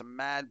 He's got some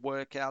mad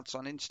workouts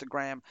on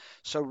Instagram.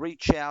 So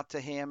reach out to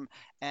him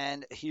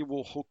and he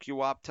will hook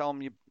you up. Tell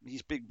him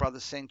his big brother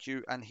sent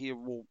you and he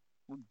will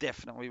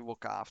definitely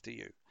look after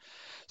you.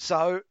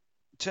 So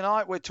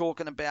tonight we're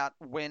talking about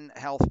when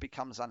health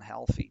becomes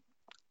unhealthy.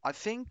 I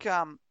think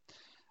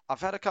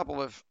I've had a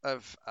couple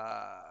of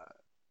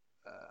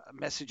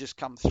messages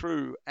come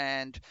through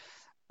and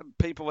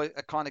people are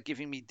kind of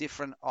giving me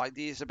different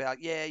ideas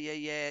about,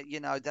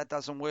 that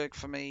doesn't work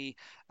for me.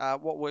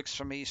 What works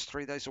for me is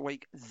 3 days a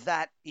week.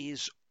 That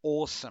is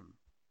awesome,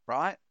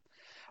 right?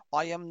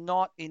 I am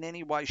not in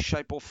any way,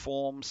 shape or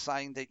form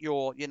saying that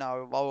your,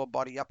 lower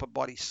body, upper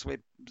body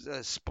split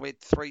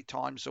 3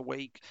 times a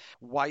week.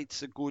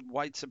 Weights are good,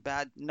 weights are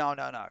bad. No.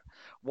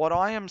 What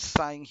I am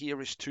saying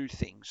here is 2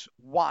 things.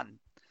 One,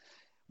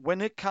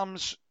 when it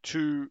comes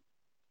to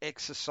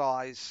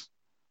exercise,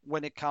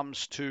 when it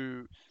comes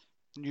to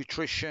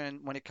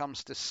nutrition, when it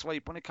comes to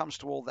sleep, when it comes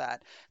to all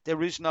that,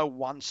 there is no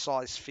one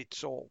size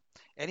fits all.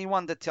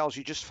 Anyone that tells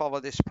you just follow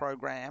this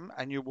program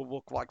and you will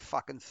look like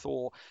fucking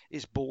Thor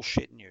is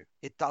bullshitting you.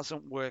 It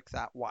doesn't work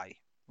that way,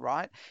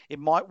 right? It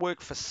might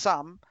work for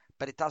some,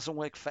 but it doesn't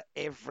work for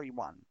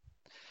everyone.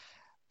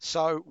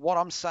 So what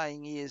I'm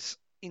saying is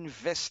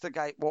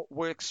investigate what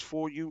works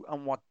for you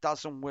and what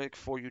doesn't work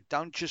for you.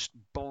 Don't just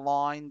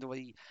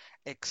blindly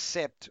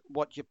accept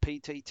what your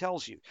PT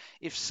tells you.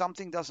 If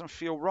something doesn't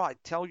feel right,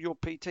 tell your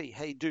PT,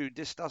 hey dude,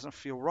 this doesn't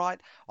feel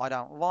right. I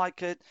don't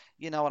like it.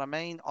 You know what I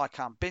mean? I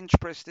can't bench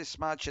press this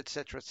much,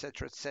 etc.,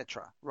 etc.,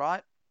 etc.,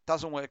 right?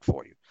 Doesn't work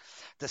for you.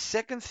 The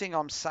second thing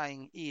I'm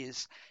saying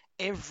is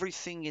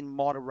everything in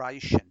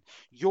moderation.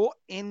 Your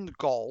end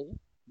goal,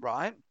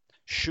 right,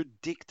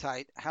 should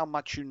dictate how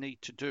much you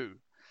need to do.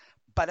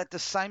 But at the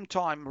same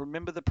time,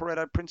 remember the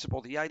Pareto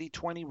principle, the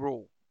 80-20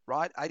 rule,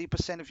 right?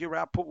 80% of your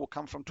output will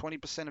come from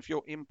 20% of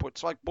your input.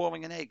 It's like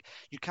boiling an egg.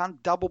 You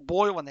can't double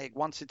boil an egg.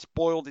 Once it's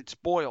boiled, it's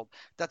boiled.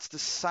 That's the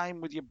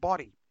same with your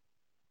body.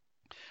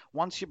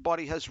 Once your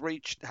body has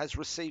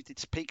received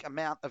its peak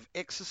amount of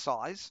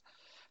exercise,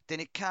 then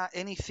it can't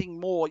anything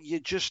more. You're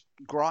just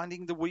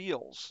grinding the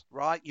wheels,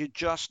 right? You're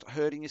just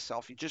hurting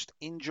yourself. You're just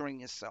injuring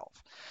yourself.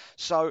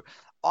 So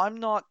I'm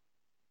not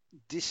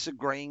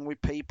disagreeing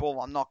with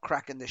people. I'm not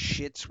cracking the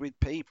shits with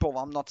people.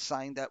 I'm not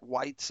saying that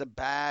weights are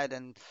bad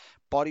and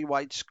body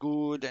weight's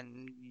good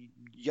and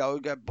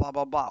yoga, blah,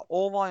 blah, blah.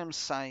 All I am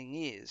saying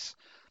is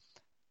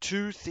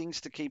 2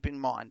 things to keep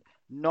in mind.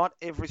 Not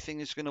everything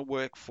is going to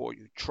work for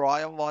you. Try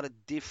a lot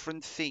of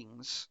different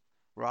things,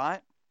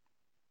 right,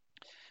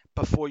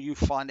 before you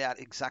find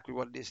out exactly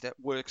what it is that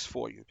works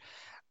for you.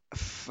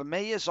 For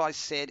me, as I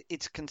said,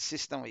 it's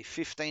consistently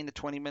 15 to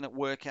 20 minute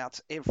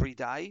workouts every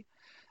day.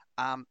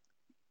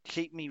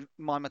 Keep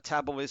my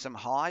metabolism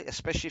high,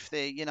 especially if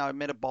they're,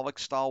 metabolic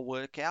style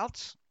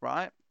workouts,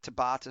 right?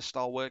 Tabata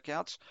style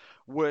workouts,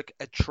 work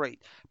a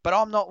treat. But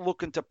I'm not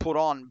looking to put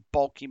on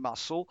bulky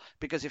muscle,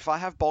 because if I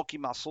have bulky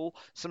muscle,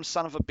 some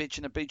son of a bitch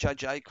in a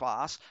BJJ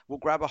class will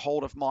grab a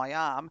hold of my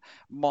arm.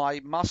 My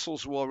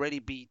muscles will already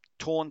be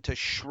torn to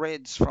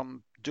shreds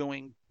from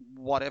doing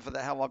whatever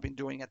the hell I've been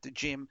doing at the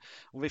gym,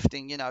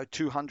 lifting,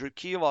 200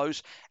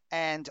 kilos,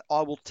 and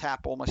I will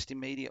tap almost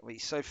immediately.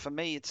 So for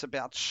me, it's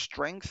about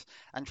strength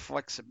and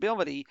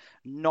flexibility,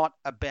 not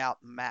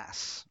about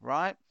mass,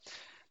 right?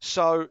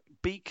 So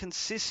be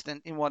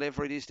consistent in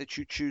whatever it is that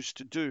you choose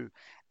to do,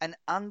 and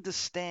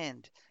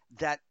understand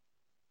that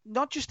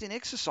not just in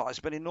exercise,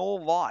 but in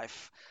all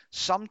life,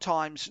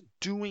 sometimes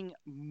doing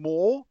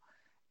more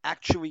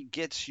actually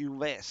gets you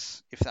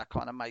less, if that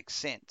kind of makes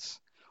sense.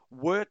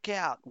 Work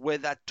out where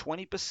that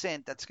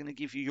 20% that's going to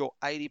give you your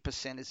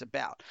 80% is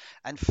about.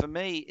 And for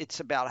me, it's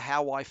about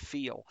how I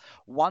feel.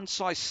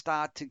 Once I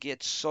start to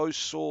get so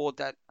sore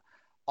that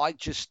I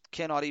just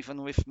cannot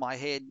even lift my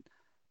head,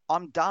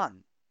 I'm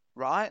done,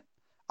 right?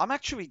 I'm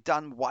actually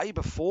done way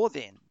before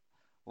then,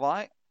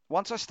 right?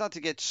 Once I start to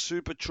get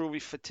super truly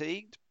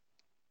fatigued,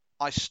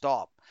 I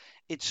stop.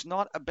 It's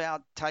not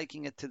about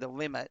taking it to the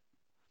limit.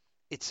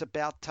 It's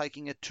about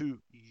taking it to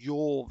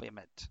your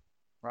limit,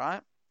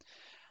 right?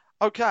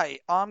 Okay,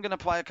 I'm going to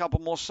play a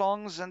couple more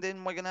songs and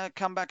then we're going to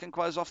come back and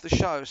close off the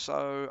show.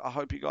 So I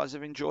hope you guys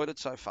have enjoyed it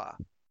so far.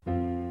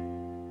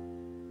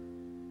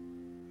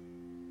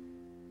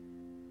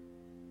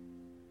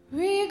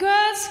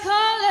 Regrets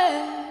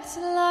collect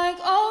like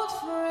old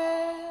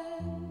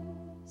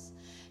friends,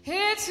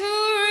 here to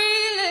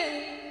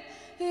relive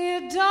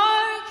your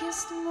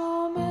darkest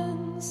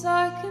moments.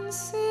 I can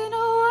see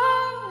no way,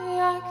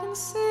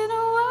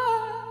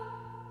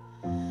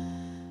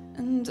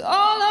 and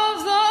all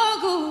of the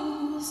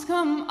ghouls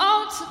come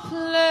out to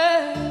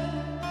play.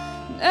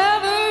 And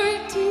every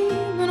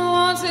demon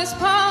wants his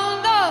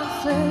pound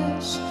of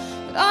flesh,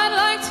 but I'd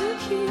like to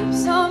keep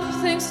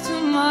some things to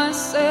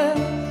myself.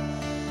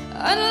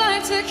 I'd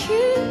like to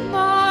keep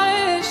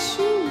my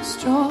shoes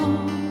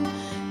strong.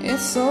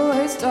 It's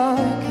always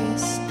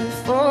darkest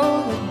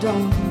before the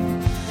dawn,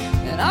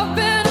 and I've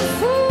been a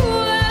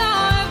fool and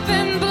I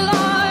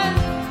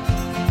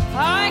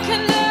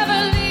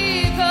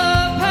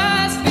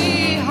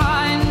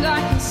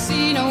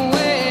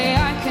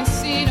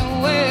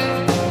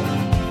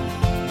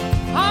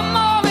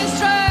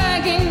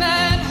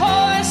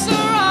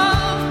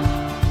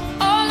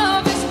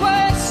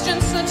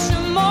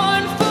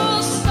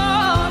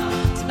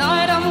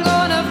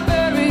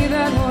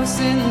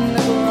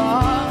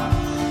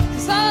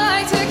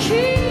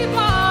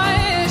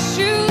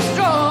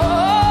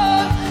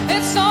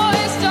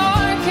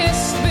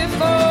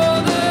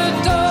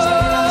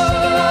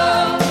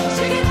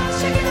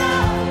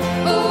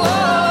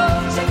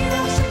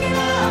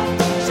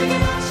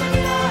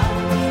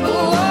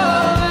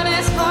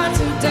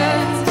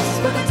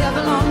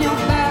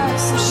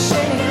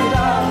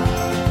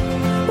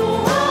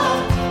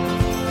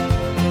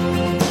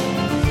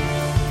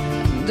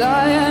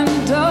I am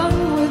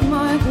done with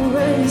my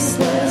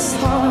graceless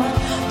heart.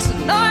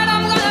 Tonight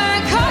I'm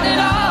gonna cut it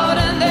out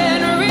and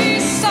then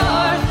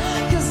restart.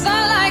 'Cause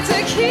I like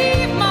to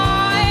keep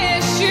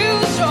my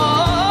shoes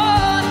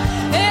on.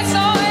 It's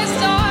always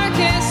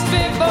darkest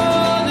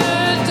before the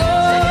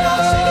dawn. Shake it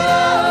out, shake it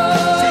out,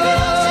 shake it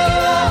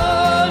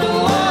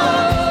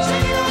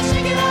out,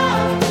 shake it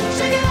out,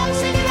 shake it out,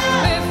 shake it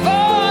out.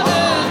 Before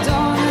the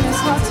dawn, and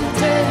it's hard to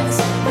dance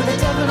with the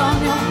devil on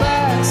your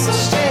back, so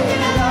shake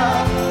it out.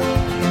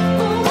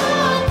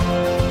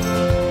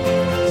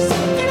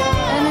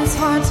 And it's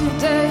hard to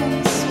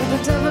dance with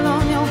the devil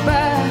on your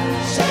back.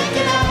 Shake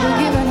it out. We're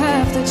given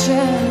half the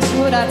chance.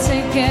 Would I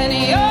take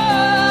any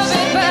of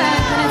it back?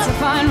 And it's a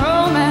fine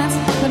romance,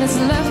 but it's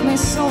left me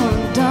so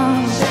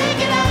undone.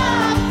 Shake it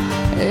out.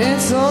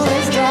 It's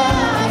always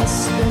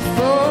darkest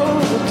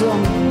before the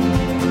dawn.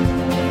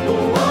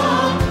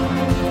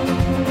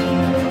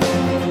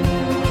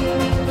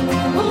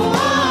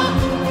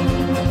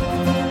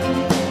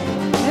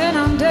 And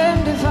I'm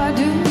damned if I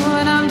do,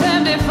 and I'm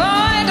damned if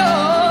I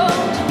don't.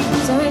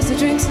 So here's the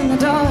drinks in the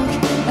dark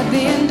at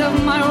the end of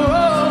my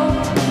road.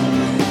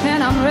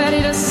 And I'm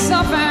ready to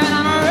suffer, and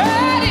I'm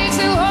ready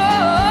to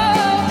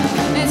hope.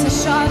 It's a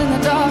shot in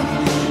the dark,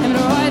 and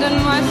right in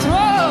my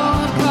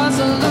throat. 'Cause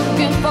I'm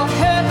looking for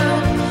heaven,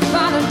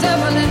 find a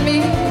devil in me.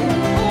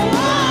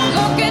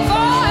 Looking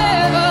for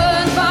heaven,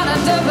 find a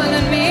devil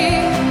in me.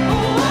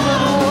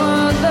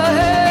 What the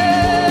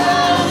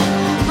hell?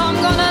 I'm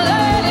gonna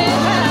let it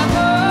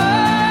happen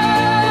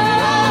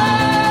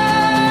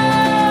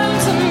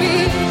to me.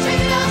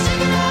 Shake it out,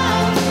 shake it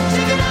out,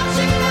 shake it out,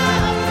 shake it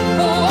out.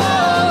 Oh,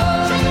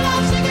 shake it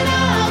out, shake it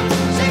out,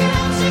 shake it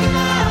out, shake it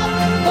out.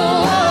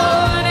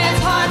 Oh, and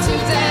it's hard to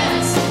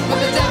dance with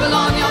the devil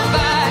on your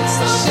back,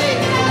 so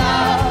shake it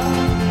out.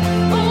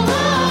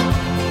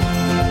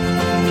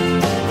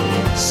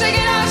 Shake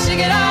it out,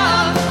 shake it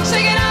out,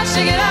 shake it out,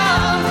 shake it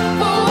out.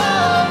 Oh,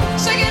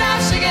 shake it out,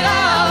 shake it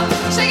out,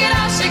 shake it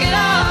out, shake it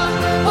out.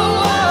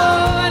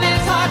 Oh, and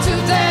it's hard to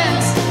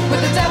dance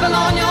with the devil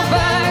on your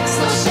back,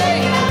 so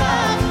shake it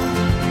out.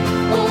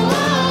 Oh,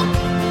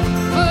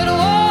 but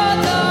what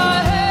the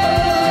hell?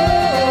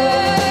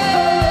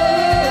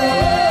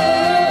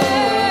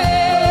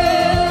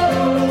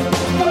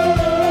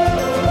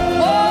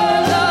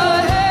 What the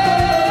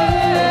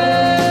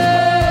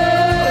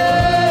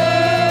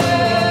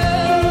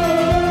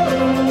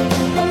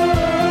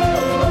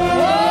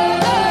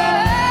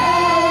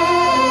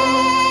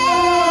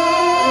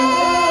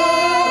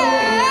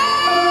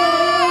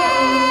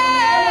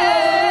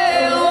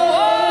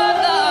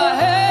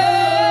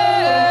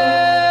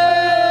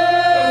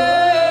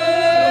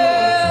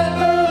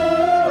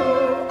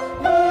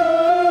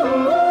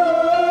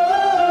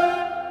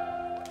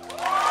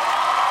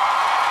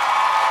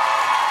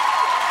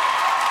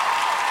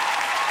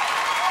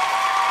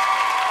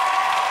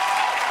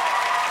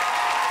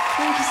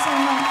Thank you so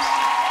much.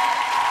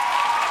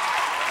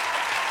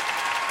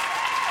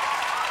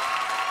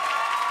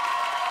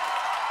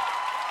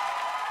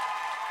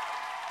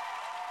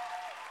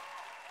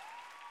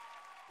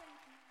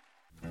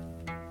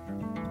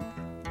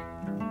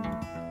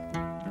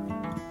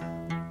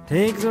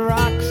 Take the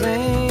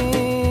Roxanne,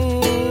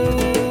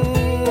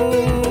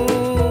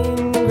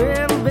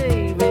 little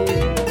baby,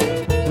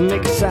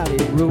 make a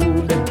solid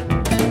road,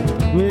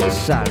 make a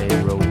solid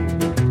road.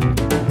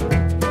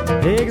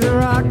 Take the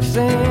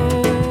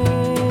Roxanne,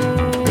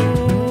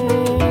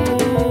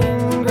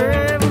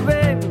 little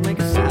baby, make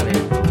a solid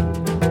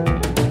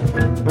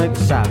road, make a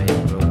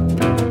solid road.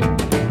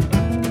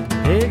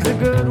 Take the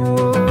good wood.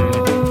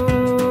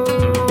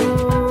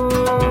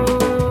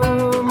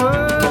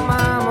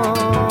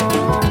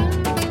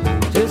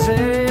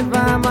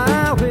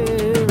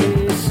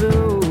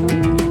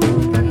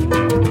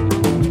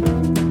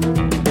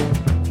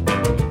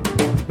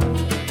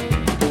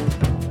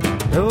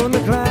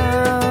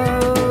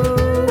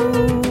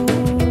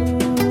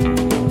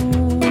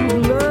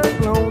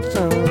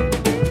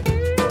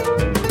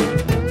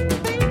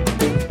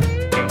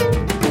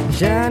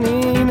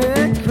 Shining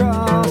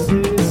across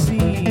the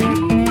sea.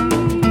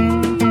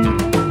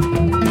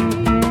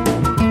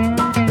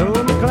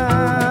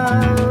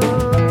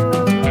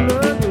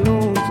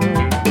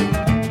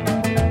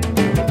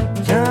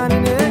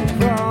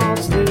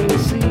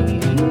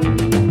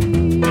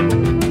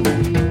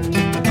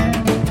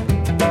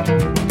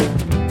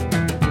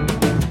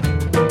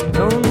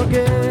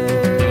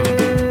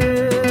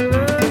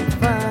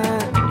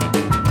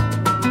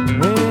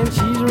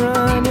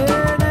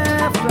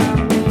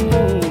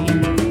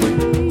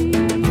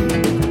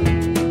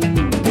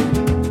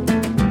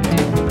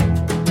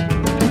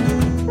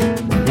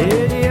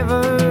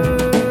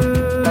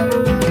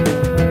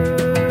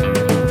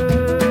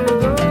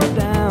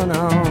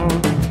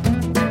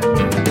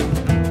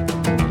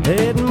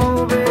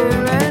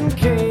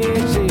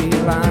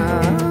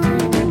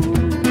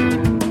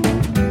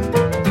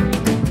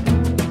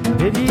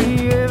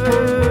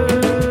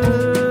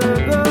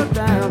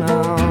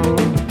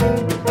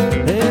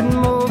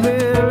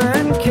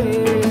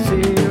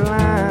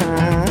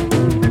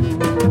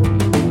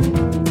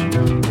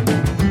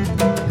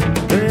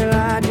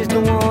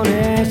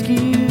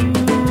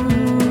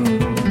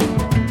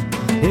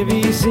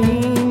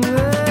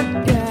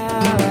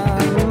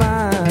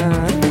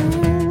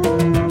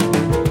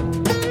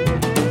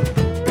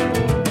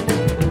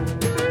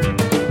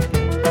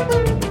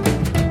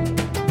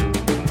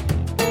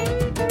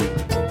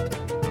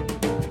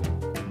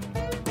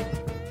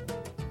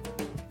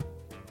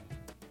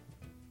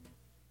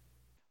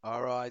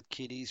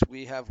 ladies,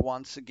 we have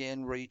once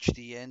again reached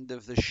the end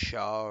of the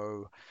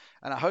show.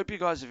 And I hope you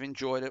guys have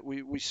enjoyed it.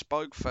 We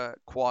spoke for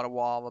quite a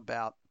while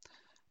about,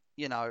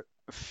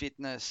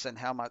 fitness and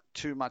how much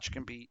too much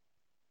can be,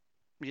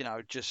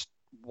 just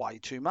way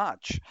too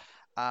much.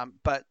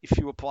 But if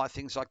you apply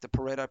things like the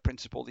Pareto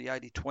principle, the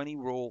 80-20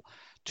 rule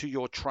to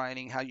your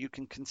training, how you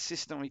can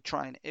consistently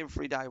train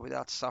every day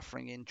without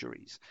suffering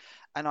injuries.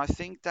 And I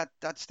think that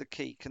that's the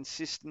key,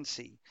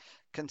 consistency.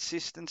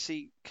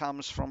 Consistency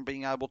comes from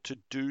being able to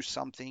do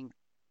something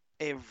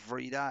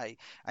every day.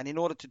 And in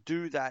order to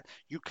do that,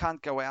 you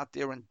can't go out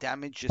there and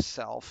damage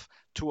yourself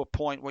to a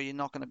point where you're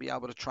not going to be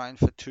able to train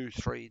for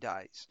 2-3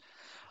 days.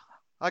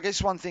 I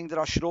guess one thing that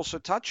I should also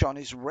touch on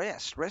is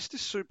rest. Rest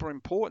is super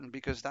important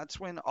because that's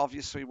when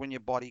your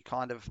body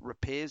kind of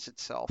repairs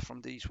itself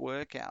from these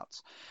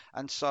workouts.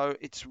 And so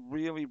it's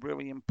really,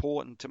 really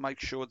important to make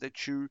sure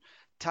that you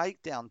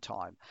take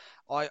downtime.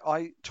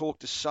 I talk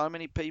to so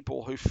many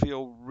people who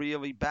feel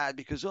really bad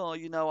because,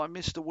 I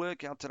missed a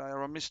workout today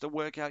or I missed a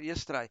workout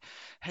yesterday.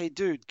 Hey,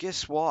 dude,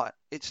 guess what?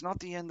 It's not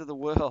the end of the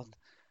world.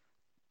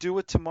 Do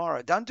it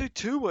tomorrow. Don't do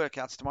 2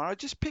 workouts tomorrow.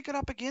 Just pick it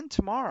up again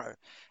tomorrow.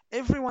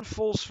 Everyone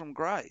falls from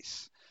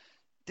grace.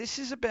 This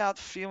is about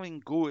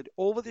feeling good.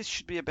 All of this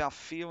should be about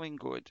feeling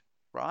good,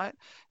 right?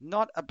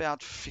 Not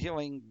about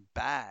feeling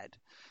bad.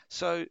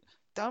 So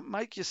don't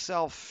make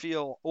yourself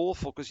feel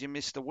awful because you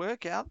missed a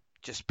workout.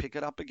 Just pick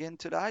it up again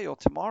today or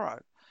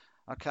tomorrow,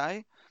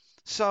 okay?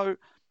 So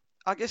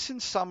I guess in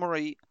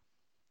summary,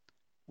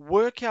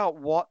 work out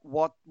what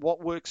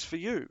works for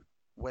you.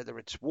 Whether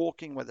it's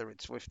walking, whether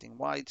it's lifting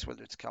weights,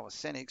 whether it's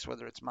calisthenics,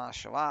 whether it's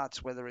martial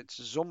arts, whether it's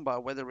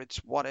Zumba, whether it's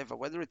whatever,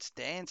 whether it's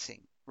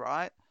dancing,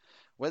 right?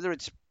 Whether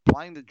it's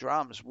playing the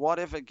drums,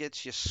 whatever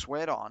gets your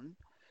sweat on,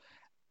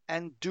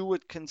 and do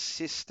it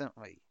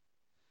consistently.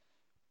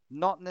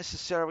 Not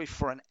necessarily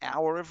for an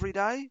hour every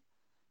day,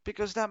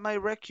 because that may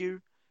wreck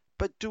you,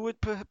 but do it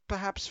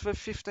perhaps for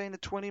 15 to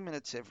 20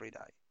 minutes every day.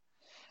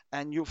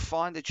 And you'll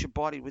find that your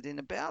body within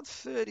about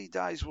 30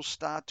 days will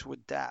start to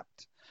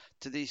adapt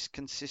to these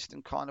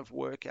consistent kind of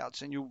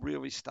workouts, and you'll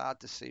really start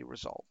to see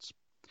results.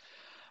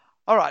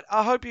 All right,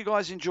 I hope you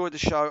guys enjoyed the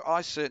show.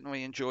 I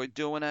certainly enjoyed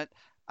doing it.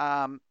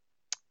 I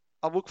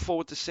look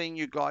forward to seeing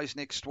you guys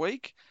next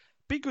week.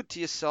 Be good to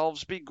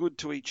yourselves, be good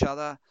to each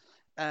other,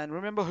 and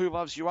remember who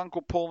loves you.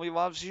 Uncle Paulie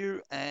loves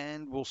you,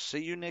 and we'll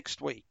see you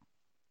next week.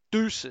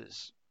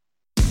 Deuces.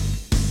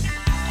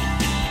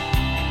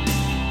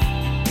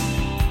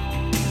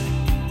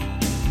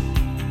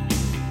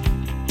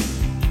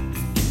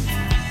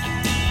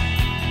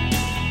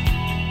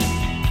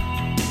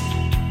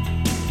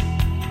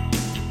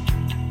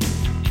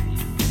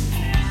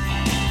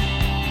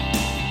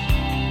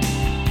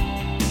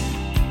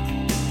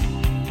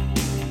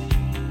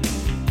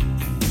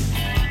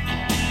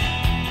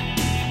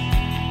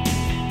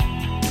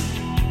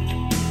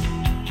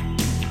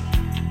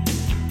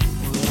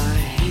 Well, I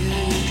hear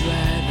you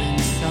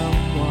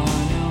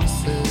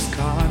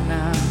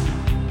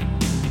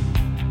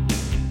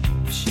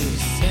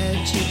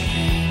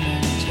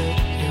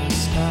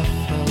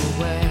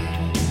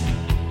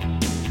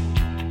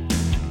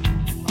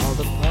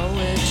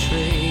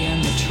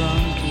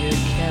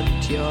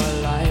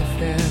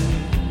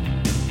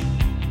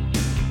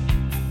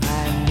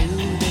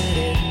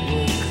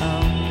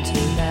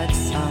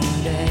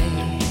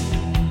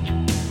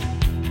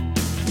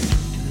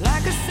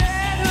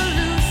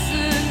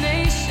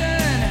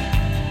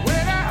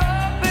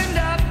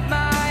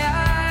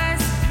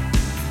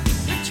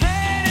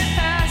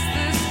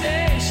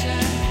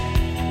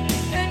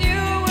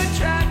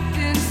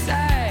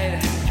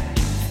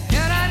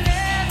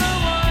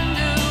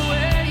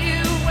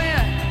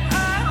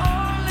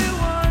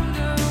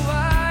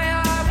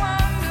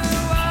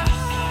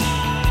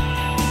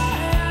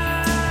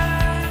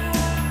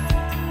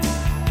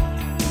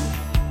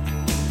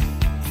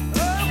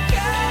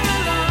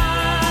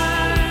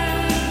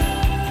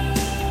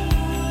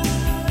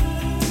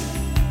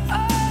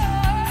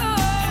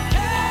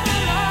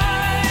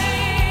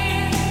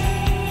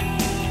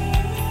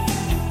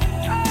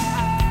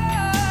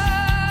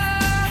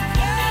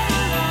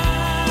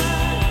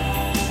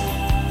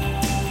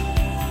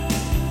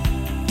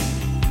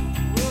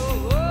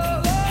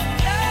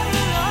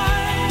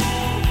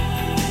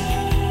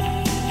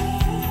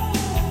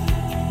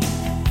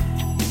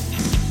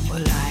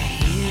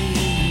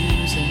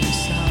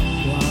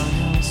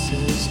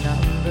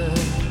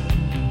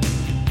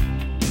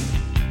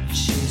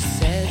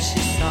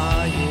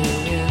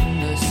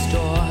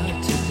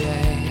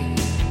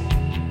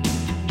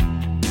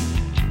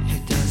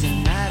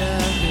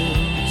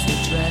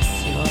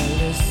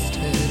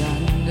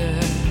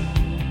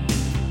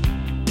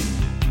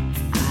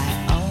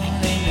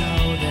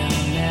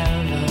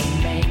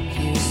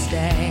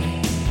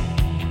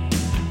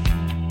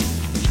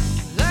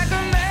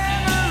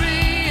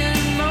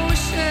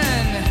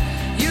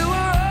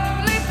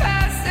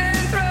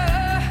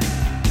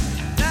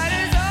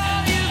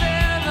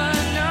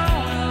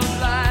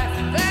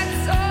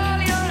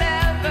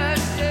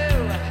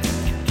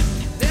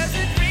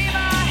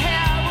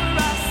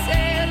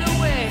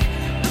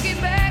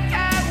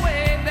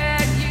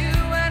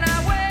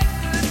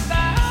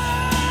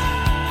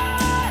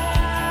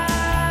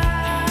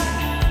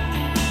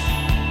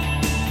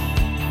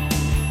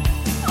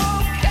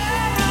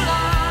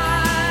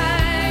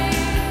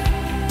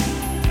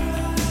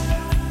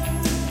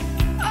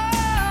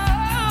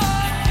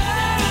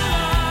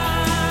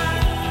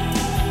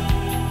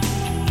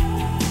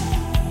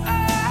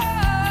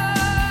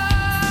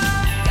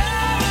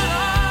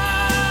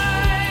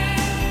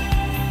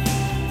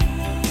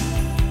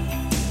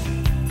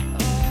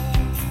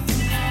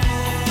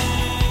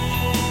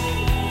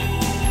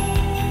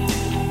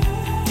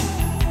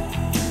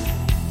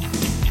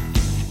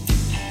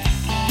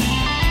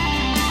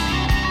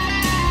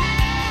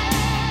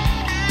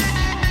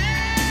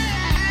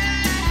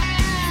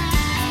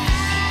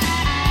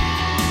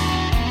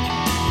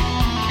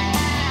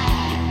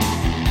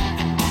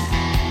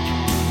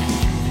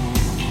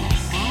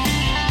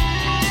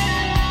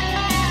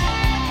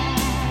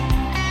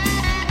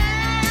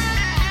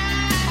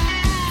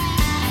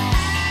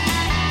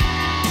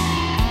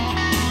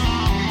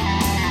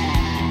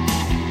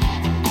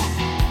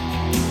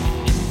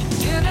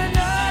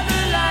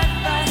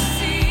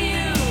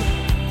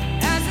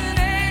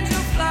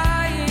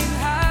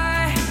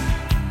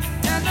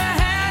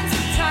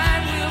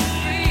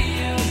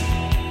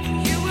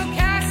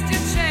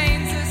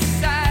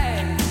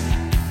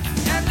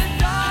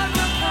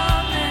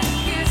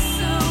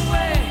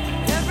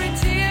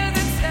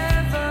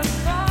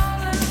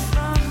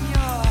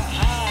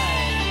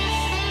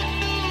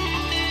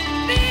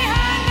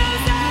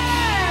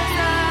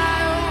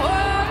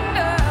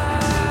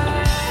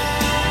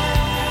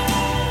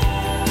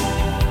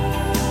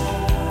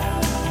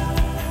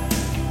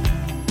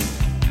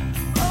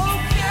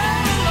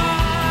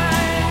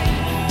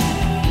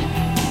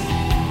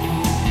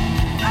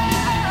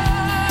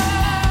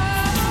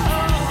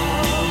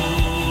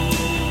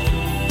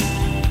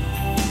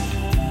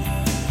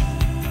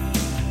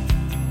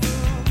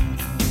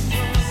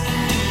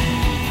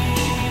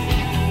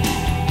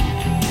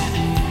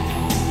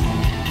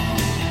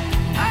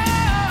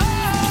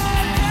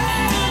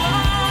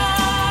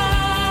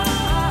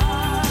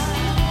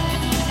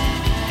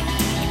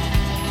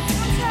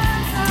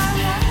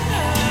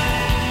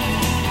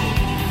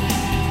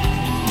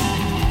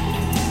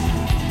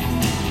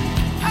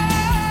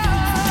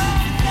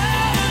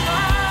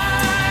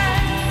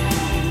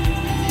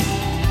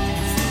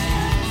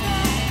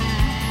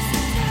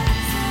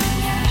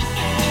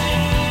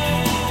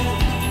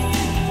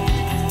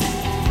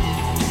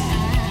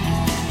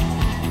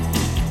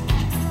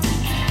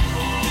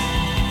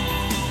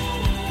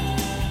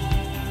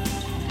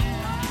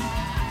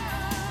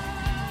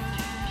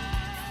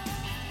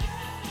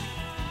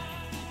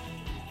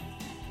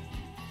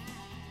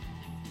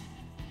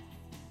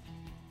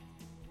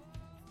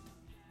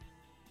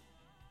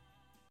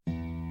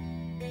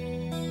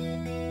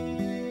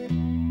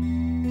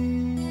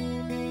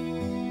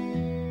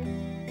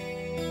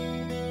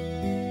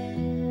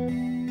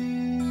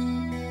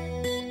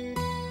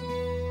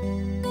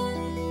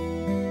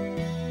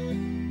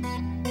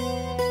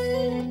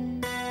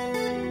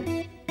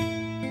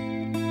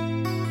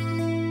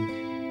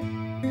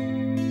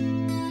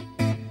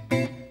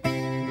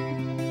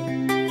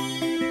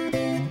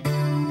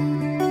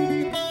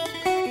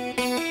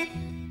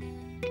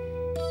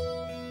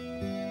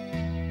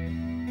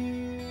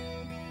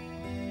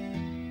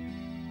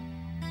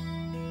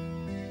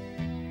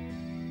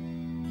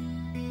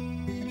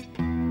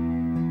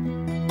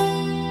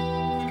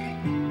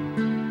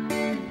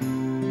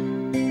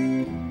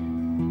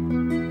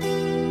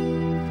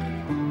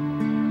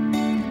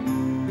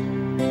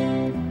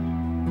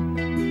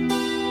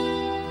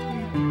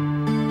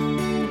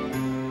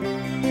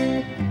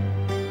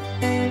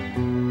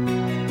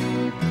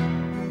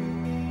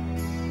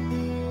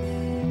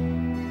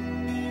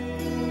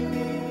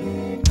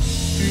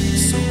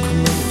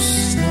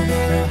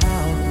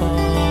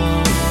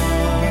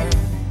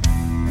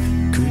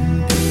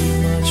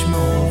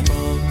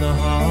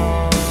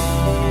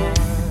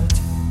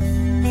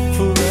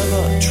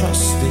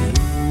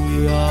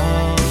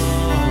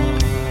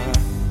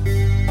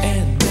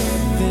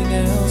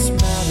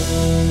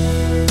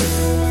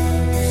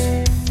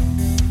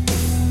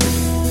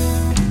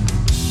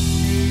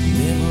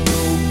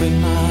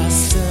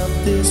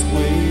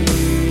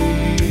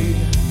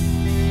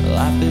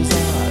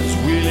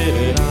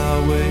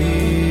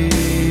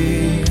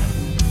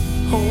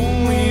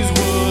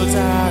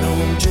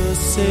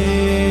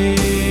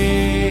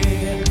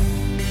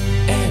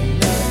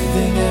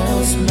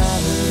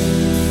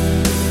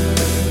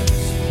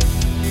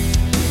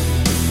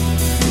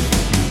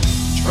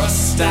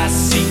trust I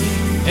seek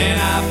and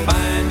I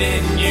find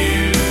in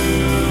you.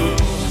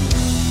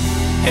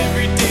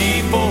 Every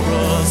day for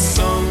us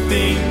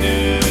something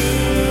new.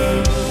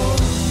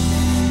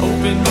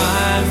 Open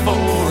mind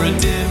for a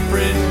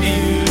different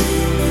view.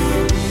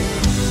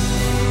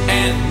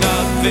 And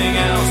nothing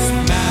else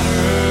matters.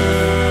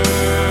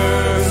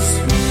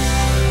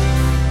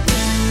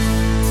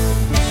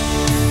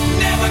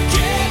 Never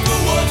cared for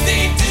what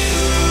they do.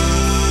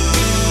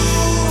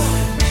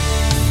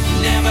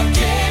 Never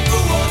cared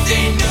for what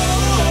they know.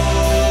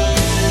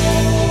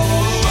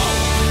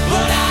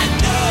 But I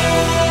know.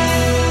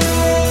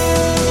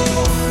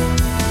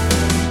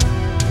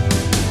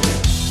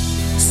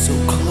 So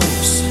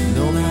close,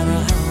 no matter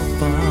how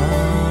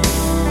far.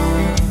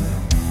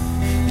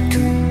 It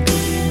couldn't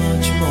be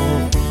much more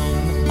from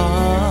the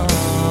heart.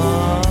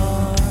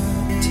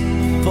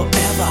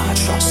 Forever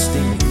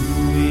trusting who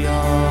we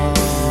are.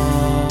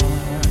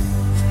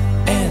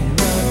 And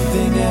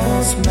nothing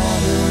else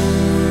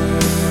matters.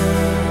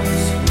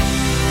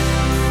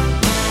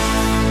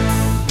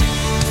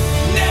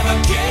 Never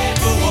cared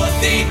for what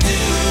they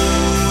do.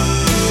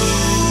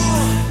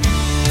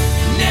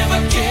 Never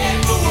cared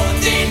for what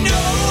they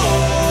know.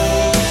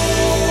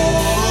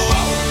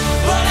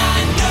 But I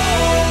know.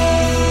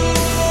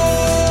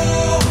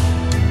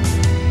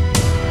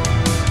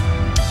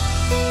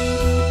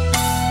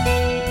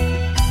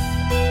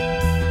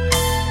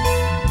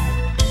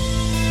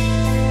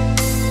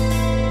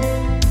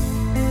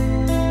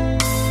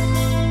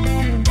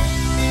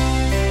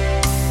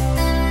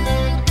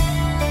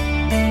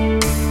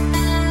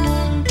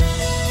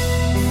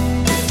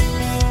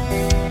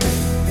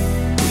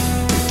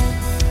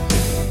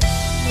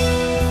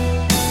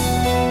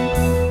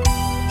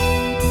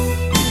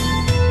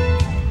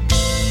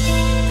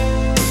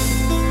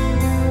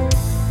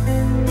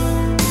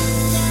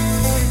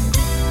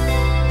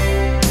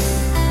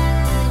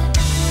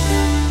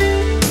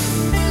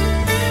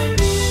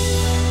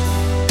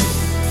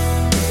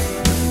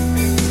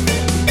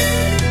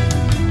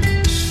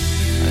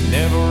 I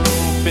never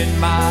opened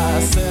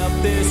myself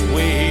this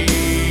way.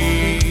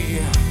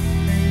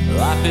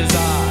 Life is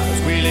ours,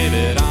 we live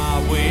it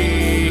our way.